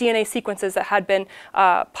DNA sequences that had been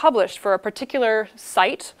published for a particular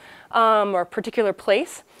site or a particular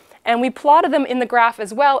place. And we plotted them in the graph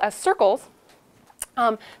as well as circles.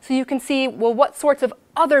 So you can see, well, what sorts of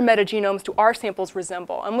other metagenomes do our samples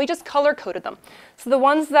resemble? And we just color-coded them. So the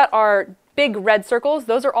ones that are big red circles,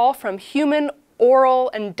 those are all from human, oral,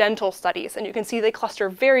 and dental studies. And you can see they cluster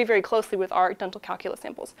very, very closely with our dental calculus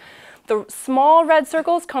samples. The small red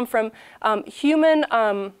circles come from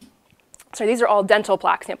these are all dental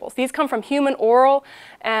plaque samples. These come from human, oral,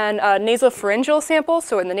 and nasopharyngeal samples,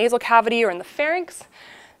 so in the nasal cavity or in the pharynx.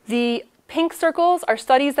 The pink circles are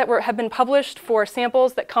studies that have been published for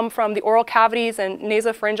samples that come from the oral cavities and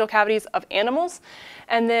nasopharyngeal cavities of animals.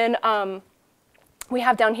 And then we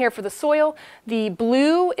have down here for the soil, the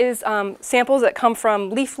blue is samples that come from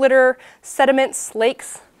leaf litter, sediments,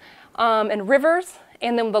 lakes, and rivers.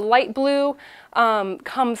 And then the light blue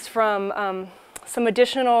comes from some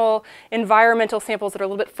additional environmental samples that are a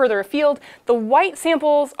little bit further afield. The white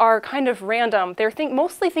samples are kind of random. They're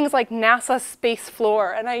mostly things like NASA space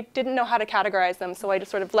floor, and I didn't know how to categorize them, so I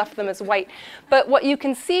just sort of left them as white. But what you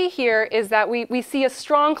can see here is that we see a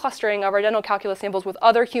strong clustering of our dental calculus samples with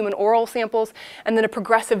other human oral samples, and then a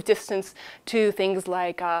progressive distance to things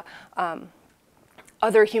like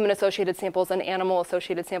other human-associated samples and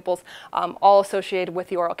animal-associated samples, all associated with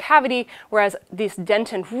the oral cavity, whereas this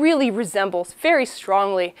dentin really resembles very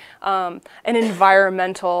strongly a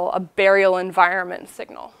burial environment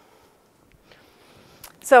signal.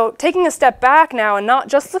 So taking a step back now and not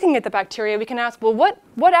just looking at the bacteria, we can ask, well,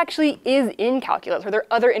 what actually is in calculus? Are there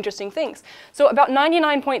other interesting things? So about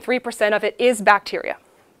 99.3% of it is bacteria.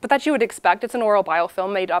 But that you would expect. It's an oral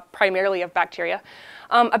biofilm made up primarily of bacteria.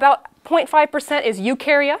 About 0.5% is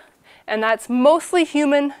eukarya, and that's mostly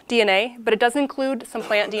human DNA, but it does include some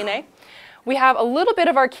plant DNA. We have a little bit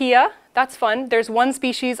of archaea. That's fun. There's one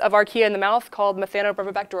species of archaea in the mouth called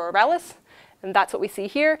Methanobrevibacter oralis, and that's what we see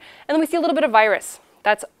here. And then we see a little bit of virus.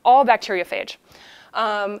 That's all bacteriophage.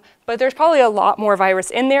 But there's probably a lot more virus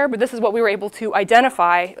in there, but this is what we were able to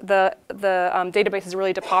identify. The database is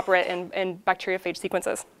really depauperate in bacteriophage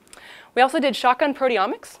sequences. We also did shotgun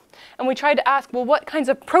proteomics, and we tried to ask, well, what kinds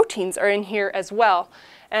of proteins are in here as well?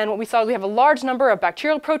 And what we saw, we have a large number of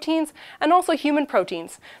bacterial proteins and also human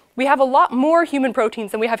proteins. We have a lot more human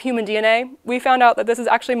proteins than we have human DNA. We found out that this is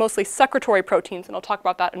actually mostly secretory proteins, and I'll talk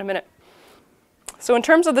about that in a minute. So in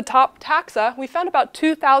terms of the top taxa, we found about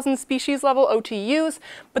 2,000 species level OTUs,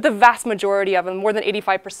 but the vast majority of them, more than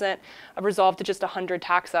 85%, have resolved to just 100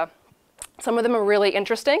 taxa. Some of them are really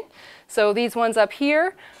interesting. So these ones up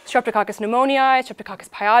here, Streptococcus pneumoniae, Streptococcus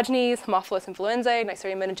pyogenes, Haemophilus influenzae,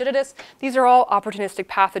 Neisseria meningitidis, these are all opportunistic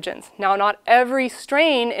pathogens. Now, not every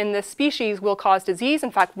strain in this species will cause disease. In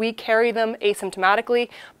fact, we carry them asymptomatically,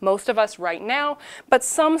 most of us right now, but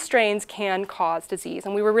some strains can cause disease.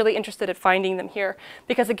 And we were really interested in finding them here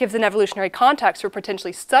because it gives an evolutionary context for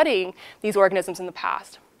potentially studying these organisms in the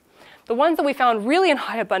past. The ones that we found really in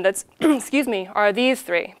high abundance, excuse me, are these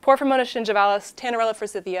three: Porphyromonas gingivalis, Tannerella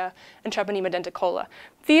forsythia, and Treponema denticola.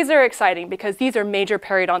 These are exciting because these are major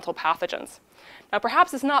periodontal pathogens. Now,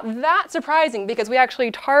 perhaps it's not that surprising because we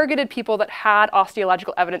actually targeted people that had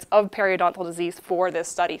osteological evidence of periodontal disease for this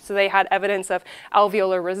study. So they had evidence of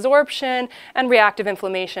alveolar resorption and reactive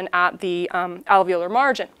inflammation at the alveolar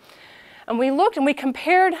margin. And we looked and we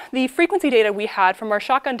compared the frequency data we had from our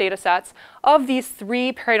shotgun data sets of these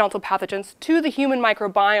three periodontal pathogens to the human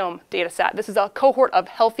microbiome data set. This is a cohort of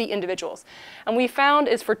healthy individuals. And we found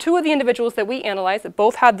is for two of the individuals that we analyzed that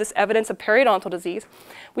both had this evidence of periodontal disease,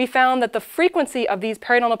 we found that the frequency of these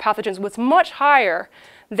periodontal pathogens was much higher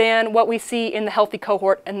than what we see in the healthy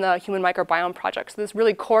cohort in the human microbiome project. So this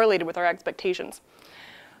really correlated with our expectations.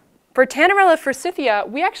 For Tannerella forsythia,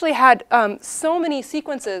 we actually had so many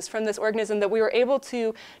sequences from this organism that we were able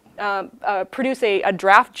to produce a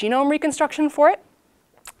draft genome reconstruction for it.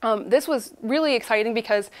 This was really exciting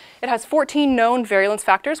because it has 14 known virulence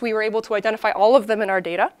factors. We were able to identify all of them in our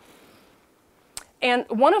data. And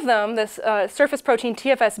one of them, this surface protein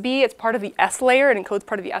TFSB, it's part of the S layer. It encodes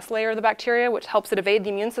part of the S layer of the bacteria, which helps it evade the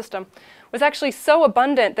immune system, was actually so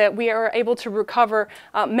abundant that we are able to recover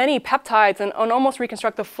many peptides and almost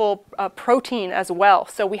reconstruct the full protein as well.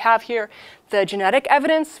 So we have here the genetic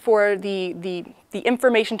evidence for the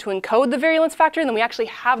information to encode the virulence factor, and then we actually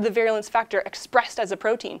have the virulence factor expressed as a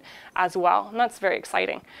protein as well, and that's very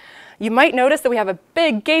exciting. You might notice that we have a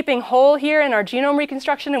big gaping hole here in our genome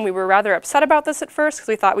reconstruction, and we were rather upset about this at first because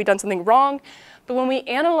we thought we'd done something wrong. But when we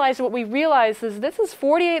analyzed what we realized is this is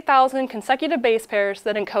 48,000 consecutive base pairs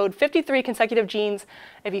that encode 53 consecutive genes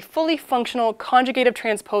of a fully functional conjugative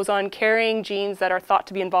transposon carrying genes that are thought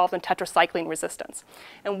to be involved in tetracycline resistance.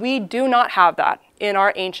 And we do not have that in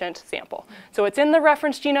our ancient sample. So it's in the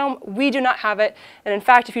reference genome, we do not have it. And in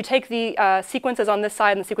fact, if you take the sequences on this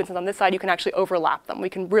side and the sequences on this side, you can actually overlap them. We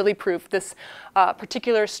can really prove this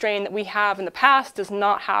particular strain that we have in the past does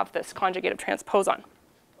not have this conjugative transposon.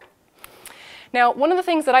 Now, one of the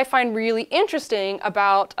things that I find really interesting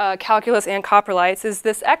about calculus and coprolites is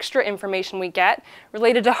this extra information we get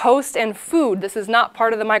related to host and food. This is not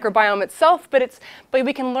part of the microbiome itself, but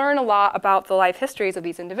we can learn a lot about the life histories of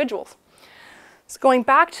these individuals. So going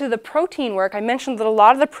back to the protein work, I mentioned that a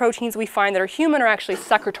lot of the proteins we find that are human are actually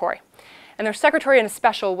secretory. And they're secretory in a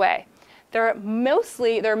special way. They're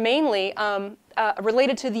mainly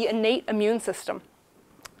related to the innate immune system.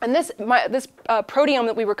 And this proteome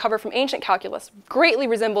that we recover from ancient calculus greatly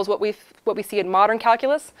resembles what we see in modern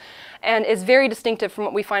calculus and is very distinctive from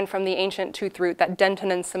what we find from the ancient tooth root, that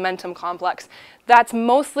dentin and cementum complex. That's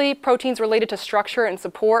mostly proteins related to structure and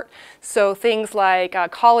support, so things like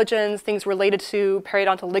collagens, things related to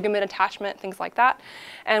periodontal ligament attachment, things like that.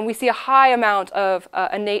 And we see a high amount of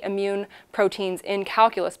innate immune proteins in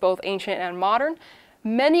calculus, both ancient and modern.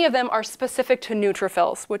 Many of them are specific to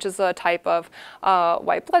neutrophils, which is a type of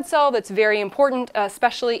white blood cell that's very important,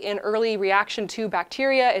 especially in early reaction to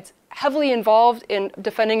bacteria. It's heavily involved in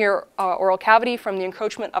defending your oral cavity from the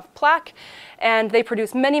encroachment of plaque, and they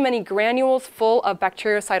produce many, many granules full of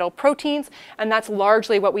bactericidal proteins, and that's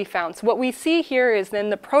largely what we found. So what we see here is then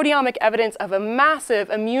the proteomic evidence of a massive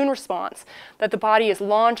immune response that the body is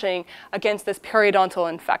launching against this periodontal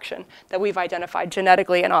infection that we've identified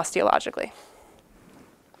genetically and osteologically.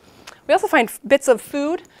 We also find bits of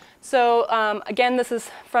food. So again, this is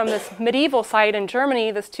from this medieval site in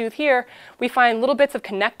Germany, this tooth here. We find little bits of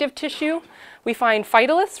connective tissue. We find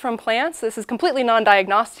phytoliths from plants. This is completely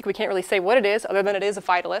non-diagnostic. We can't really say what it is other than it is a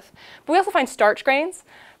phytolith. But we also find starch grains.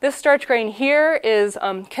 This starch grain here is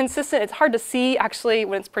consistent. It's hard to see actually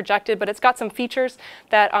when it's projected, but it's got some features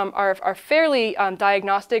that are fairly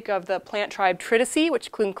diagnostic of the plant tribe Triticeae, which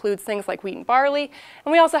includes things like wheat and barley.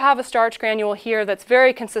 And we also have a starch granule here that's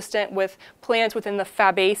very consistent with plants within the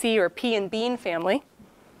Fabaceae or pea and bean family.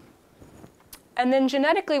 And then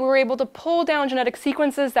genetically, we were able to pull down genetic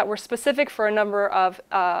sequences that were specific for a number of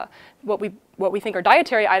what we think are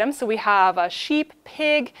dietary items. So we have sheep,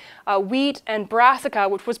 pig, wheat, and brassica,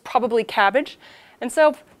 which was probably cabbage. And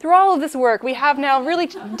so through all of this work, we have now really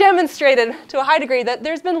demonstrated to a high degree that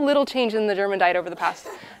there's been little change in the German diet over the past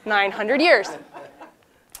 900 years.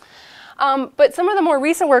 But some of the more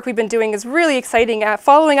recent work we've been doing is really exciting.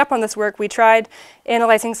 Following up on this work, we tried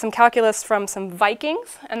analyzing some calculus from some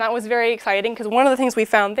Vikings, and that was very exciting because one of the things we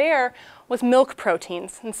found there was milk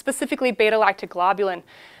proteins, and specifically beta-lactoglobulin.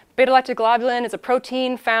 Beta-lactoglobulin is a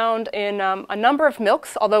protein found in a number of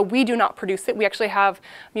milks, although we do not produce it. We actually have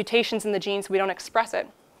mutations in the genes, so we don't express it.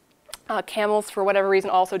 Camels, for whatever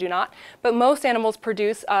reason, also do not. But most animals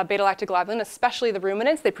produce beta-lactoglobulin, especially the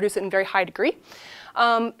ruminants. They produce it in very high degree.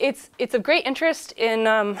 It's of great interest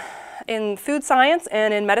in food science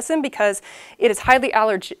and in medicine because it is highly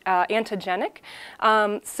antigenic.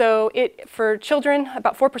 So for children,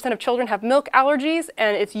 about 4% of children have milk allergies,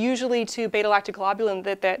 and it's usually to beta-lactoglobulin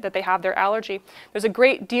that they have their allergy. There's a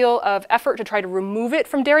great deal of effort to try to remove it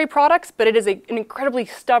from dairy products, but it is an incredibly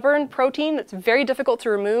stubborn protein that's very difficult to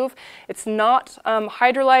remove. It's not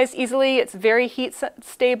hydrolyzed easily. It's very heat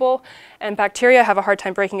stable, and bacteria have a hard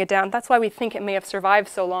time breaking it down. That's why we think it may have survived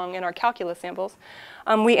so long in our calculus samples.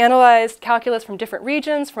 We analyzed calculus from different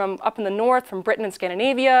regions, from up in the north, from Britain and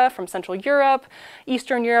Scandinavia, from Central Europe,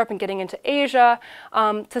 Eastern Europe, and getting into Asia,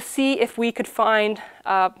 to see if we could find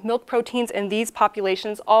milk proteins in these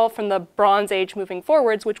populations, all from the Bronze Age moving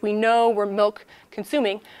forwards, which we know were milk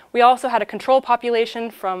consuming. We also had a control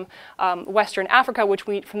population from Western Africa, which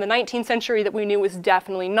from the 19th century that we knew was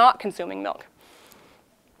definitely not consuming milk.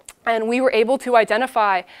 And we were able to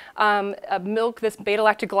identify this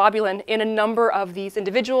beta-lactoglobulin in a number of these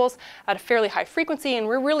individuals at a fairly high frequency, and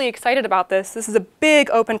we're really excited about this. This is a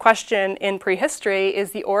big open question in prehistory,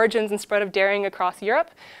 is the origins and spread of dairying across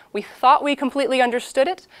Europe. We thought we completely understood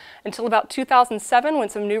it until about 2007 when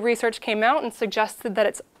some new research came out and suggested that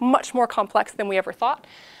it's much more complex than we ever thought.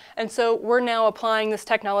 And so we're now applying this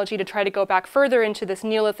technology to try to go back further into this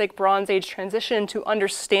Neolithic Bronze Age transition to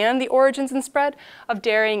understand the origins and spread of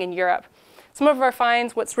dairying in Europe. Some of our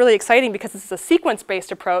finds, what's really exciting, because this is a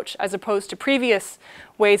sequence-based approach as opposed to previous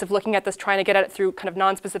ways of looking at this, trying to get at it through kind of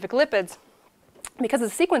non-specific lipids, because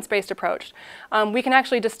it's a sequence-based approach, we can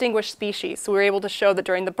actually distinguish species. So we were able to show that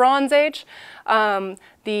during the Bronze Age, the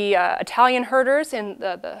Italian herders in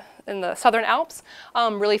the Southern Alps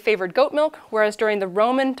really favored goat milk, whereas during the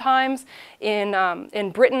Roman times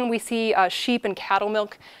in Britain, we see sheep and cattle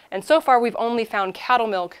milk. And so far, we've only found cattle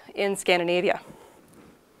milk in Scandinavia.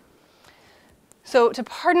 So to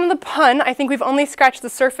pardon the pun, I think we've only scratched the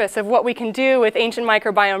surface of what we can do with ancient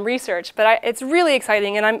microbiome research, but it's really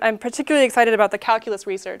exciting, and I'm particularly excited about the calculus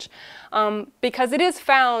research because it is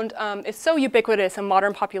found, it's so ubiquitous in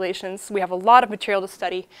modern populations. We have a lot of material to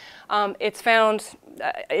study. It's found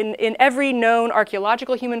in every known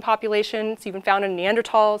archaeological human population. It's even found in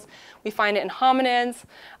Neanderthals. We find it in hominids.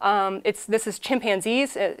 This is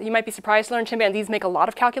chimpanzees. You might be surprised to learn chimpanzees make a lot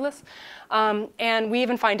of calculus. And we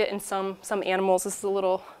even find it in some animals. This is a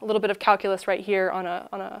little bit of calculus right here on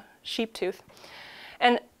a sheep tooth.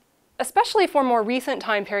 And especially for more recent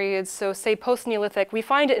time periods, so say post-Neolithic, we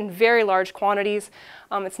find it in very large quantities.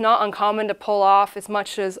 It's not uncommon to pull off as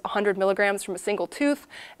much as 100 milligrams from a single tooth,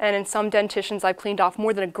 and in some dentitions I've cleaned off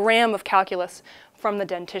more than 1 gram of calculus from the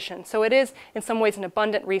dentition. So it is in some ways an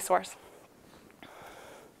abundant resource.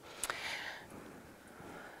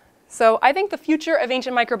 So I think the future of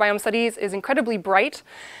ancient microbiome studies is incredibly bright,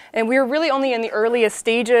 and we're really only in the earliest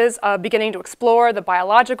stages of beginning to explore the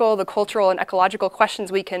biological, the cultural, and ecological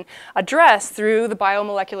questions we can address through the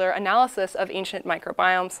biomolecular analysis of ancient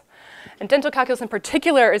microbiomes. And dental calculus in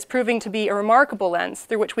particular is proving to be a remarkable lens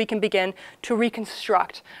through which we can begin to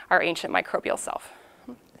reconstruct our ancient microbial self.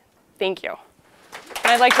 Thank you.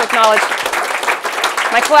 And I'd like to acknowledge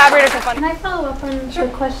my collaborators and Can I follow up on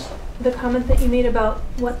the comment that you made about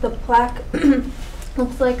what the plaque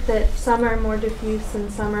looks like, that some are more diffuse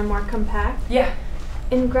and some are more compact? Yeah.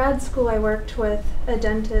 In grad school, I worked with a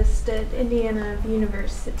dentist at Indiana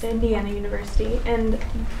University, and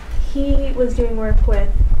he was doing work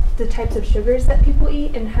with the types of sugars that people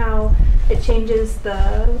eat and how it changes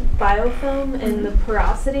the biofilm and the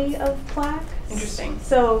porosity of plaque. Interesting.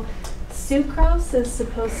 So sucrose is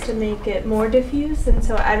supposed to make it more diffuse, and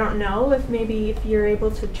so I don't know if you're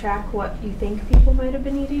able to track what you think people might have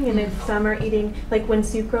been eating, and if some are eating, like when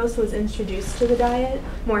sucrose was introduced to the diet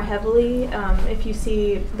more heavily, if you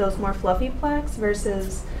see those more fluffy plaques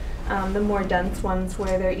versus the more dense ones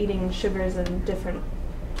where they're eating sugars in different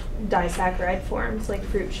disaccharide forms like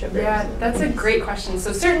fruit sugars? Yeah, that's a great question.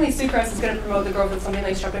 So certainly sucrose is going to promote the growth of something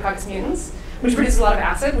like Streptococcus mutans, which produces a lot of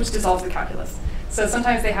acid, which dissolves the calculus. So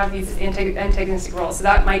sometimes they have these antagonistic roles. So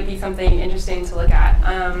that might be something interesting to look at.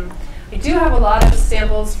 I do have a lot of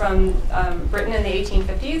samples from Britain in the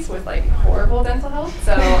 1850s with like horrible dental health.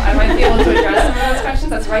 So I might be able to address some of those questions.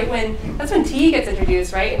 That's when tea gets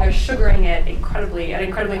introduced, right? And they're sugaring it at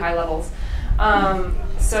incredibly high levels.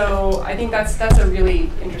 So I think that's a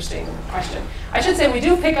really interesting question. I should say we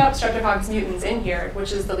do pick up Streptococcus mutans in here,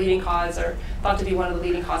 which is the leading cause, or thought to be one of the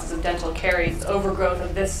leading causes of dental caries. It's overgrowth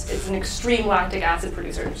of this. It's an extreme lactic acid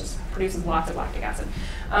producer. It just produces lots of lactic acid.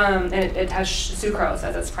 And it has sucrose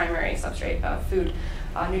as its primary substrate food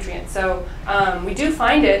nutrient. So we do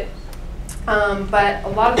find it, but a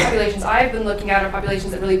lot of the populations I've been looking at are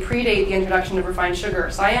populations that really predate the introduction of refined sugar.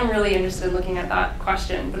 So I am really interested in looking at that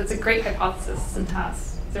question, but it's a great hypothesis and task.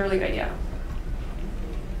 It's a really good idea.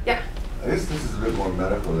 Yeah? I guess this is a bit more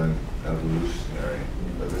medical than evolutionary,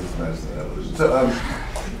 but this is medicine and evolution.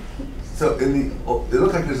 So it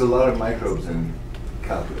looks like there's a lot of microbes in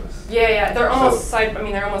calculus. Yeah, they're almost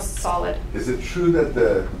they're almost solid. Is it true that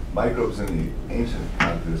the microbes in the ancient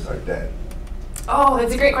calculus are dead? Oh,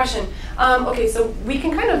 that's a great question. Okay, so we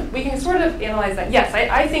can sort of analyze that. Yes,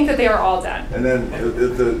 I think that they are all dead. And then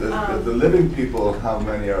the living people, how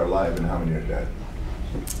many are alive and how many are dead?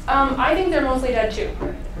 I think they're mostly dead too,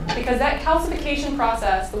 because that calcification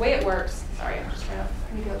process, the way it works. Sorry, I'm just trying to.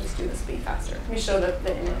 Maybe I'll just do this a bit faster. Let me show the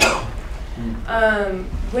image.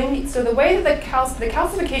 So the way that the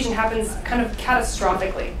calcification happens kind of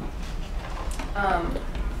catastrophically.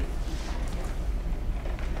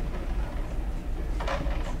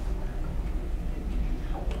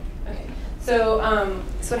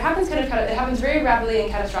 So it happens it happens very rapidly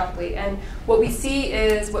and catastrophically. And what we see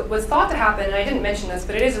is what was thought to happen, and I didn't mention this,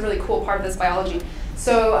 but it is a really cool part of this biology.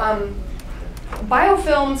 So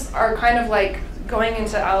biofilms are kind of like going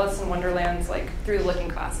into Alice in Wonderland's like through the looking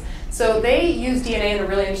glass. So they use DNA in a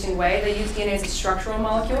really interesting way. They use DNA as a structural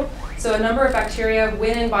molecule. So a number of bacteria,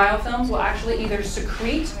 when in biofilms, will actually either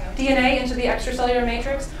secrete DNA into the extracellular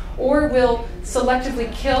matrix or will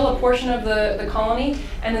selectively kill a portion of the colony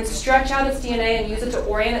and then stretch out its DNA and use it to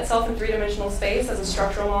orient itself in three-dimensional space as a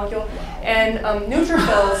structural molecule. And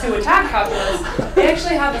neutrophils who attack calculus, they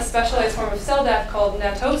actually have a specialized form of cell death called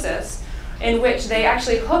netosis, in which they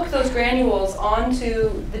actually hook those granules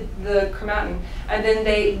onto the chromatin, and then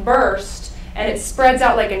they burst, and it spreads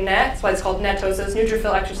out like a net. That's why it's called netosis,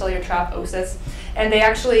 neutrophil extracellular trap osis. And they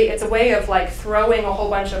actually, it's a way of like throwing a whole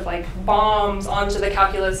bunch of like bombs onto the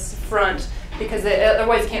calculus front, because they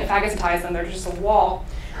otherwise can't phagocytize them. They're just a wall.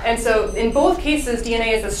 And so in both cases,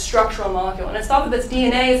 DNA is a structural molecule, and it's thought that this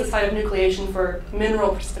DNA is the site of nucleation for mineral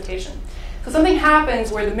precipitation. So something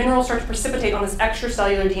happens where the minerals start to precipitate on this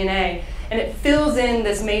extracellular DNA, and it fills in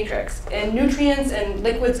this matrix, and nutrients and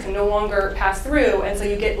liquids can no longer pass through, and so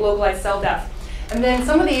you get localized cell death. And then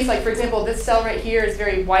some of these, like for example, this cell right here is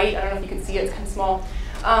very white. I don't know if you can see it, it's kind of small.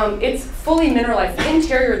 It's fully mineralized. The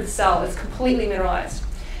interior of the cell is completely mineralized.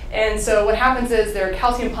 And so what happens is their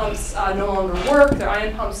calcium pumps no longer work, their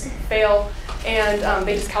ion pumps fail, and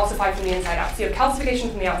they just calcify from the inside out. So you have calcification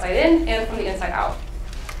from the outside in and from the inside out.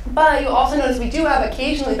 But you'll also notice we do have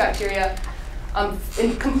occasionally bacteria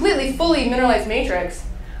in completely fully mineralized matrix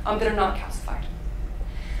that are not calcified.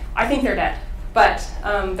 I think they're dead, but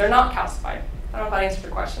they're not calcified. I don't know if that answered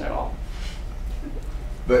your question at all.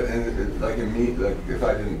 But like in meat, like if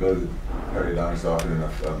I didn't go to the periodontist often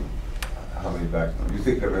enough, how many bacteria? You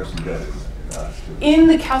think they're eventually dead in us too? In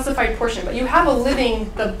the calcified portion, but you have a living.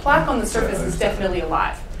 The plaque on the surface is definitely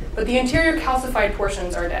alive, but the interior calcified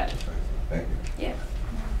portions are dead. Thank you. Yeah.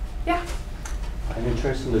 Yeah. I'm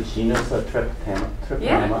interested in the genus of Trypanema.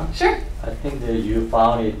 Yeah, sure. I think that you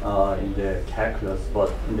found it in the calculus,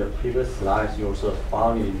 but in the previous slides you also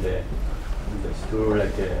found it in the stool,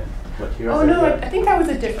 like the materials. Oh no, I think that was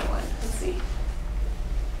a different one. Let's see.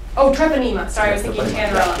 Oh, Trypanema. Sorry, I was thinking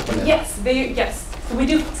Tannerella. Yes, yes. So we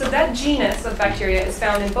do. So that genus of bacteria is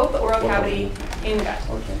found in both the oral cavity and the gut.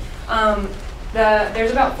 Okay.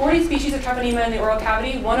 There's about 40 species of Trypanema in the oral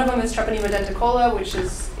cavity. One of them is Trypanema denticola, which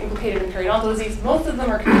is implicated in periodontal disease. Most of them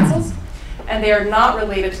are commensals, and they are not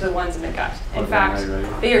related to the ones in the gut. In fact,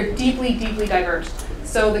 they are deeply, deeply diverged.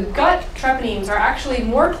 So the gut treponemes are actually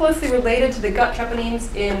more closely related to the gut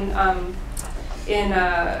treponemes in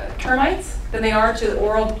termites than they are to the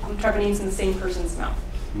oral treponemes in the same person's mouth.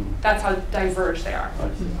 That's how diverged they are.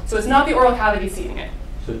 So it's not the oral cavity seeding it.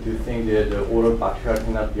 So do you think that the oral bacteria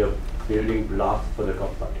cannot be a building block for the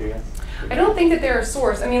gut bacteria? I don't think that they're a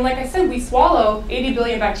source. I mean, like I said, we swallow 80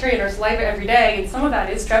 billion bacteria in our saliva every day, and some of that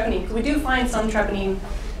is treponeme. We do find some treponeme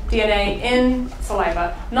DNA in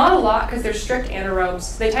saliva. Not a lot, because they're strict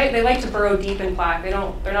anaerobes. They like to burrow deep in plaque.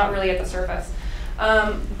 They're not really at the surface.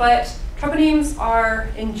 But troponemes are,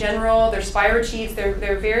 in general, they're spirochetes.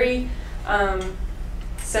 They're very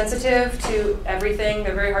sensitive to everything.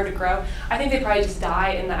 They're very hard to grow. I think they probably just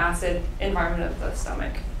die in the acid environment of the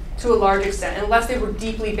stomach to a large extent, unless they were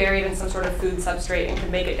deeply buried in some sort of food substrate and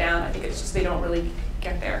could make it down. I think it's just they don't really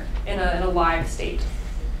get there in a live state.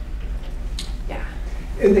 Yeah.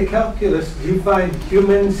 In the calculus, do you find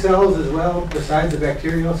human cells as well, besides the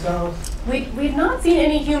bacterial cells? We've not seen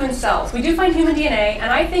any human cells. We do find human DNA,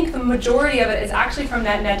 and I think the majority of it is actually from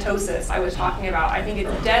that netosis I was talking about. I think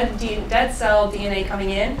it's dead cell DNA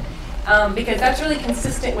coming in, because that's really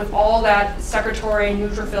consistent with all that secretory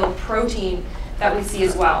neutrophil protein that we see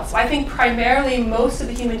as well. So I think primarily most of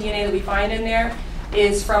the human DNA that we find in there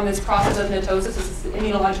is from this process of netosis, this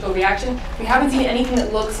immunological reaction. We haven't seen anything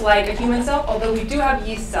that looks like a human cell, although we do have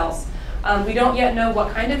yeast cells. We don't yet know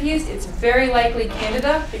what kind of yeast. It's very likely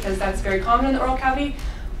Candida, because that's very common in the oral cavity.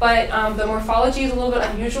 But the morphology is a little bit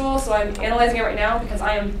unusual, so I'm analyzing it right now because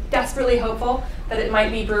I am desperately hopeful that it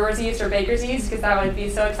might be brewer's yeast or baker's yeast, because that would be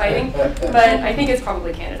so exciting. But I think it's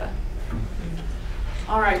probably Candida.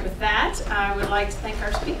 All right, with that, I would like to thank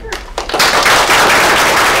our speaker.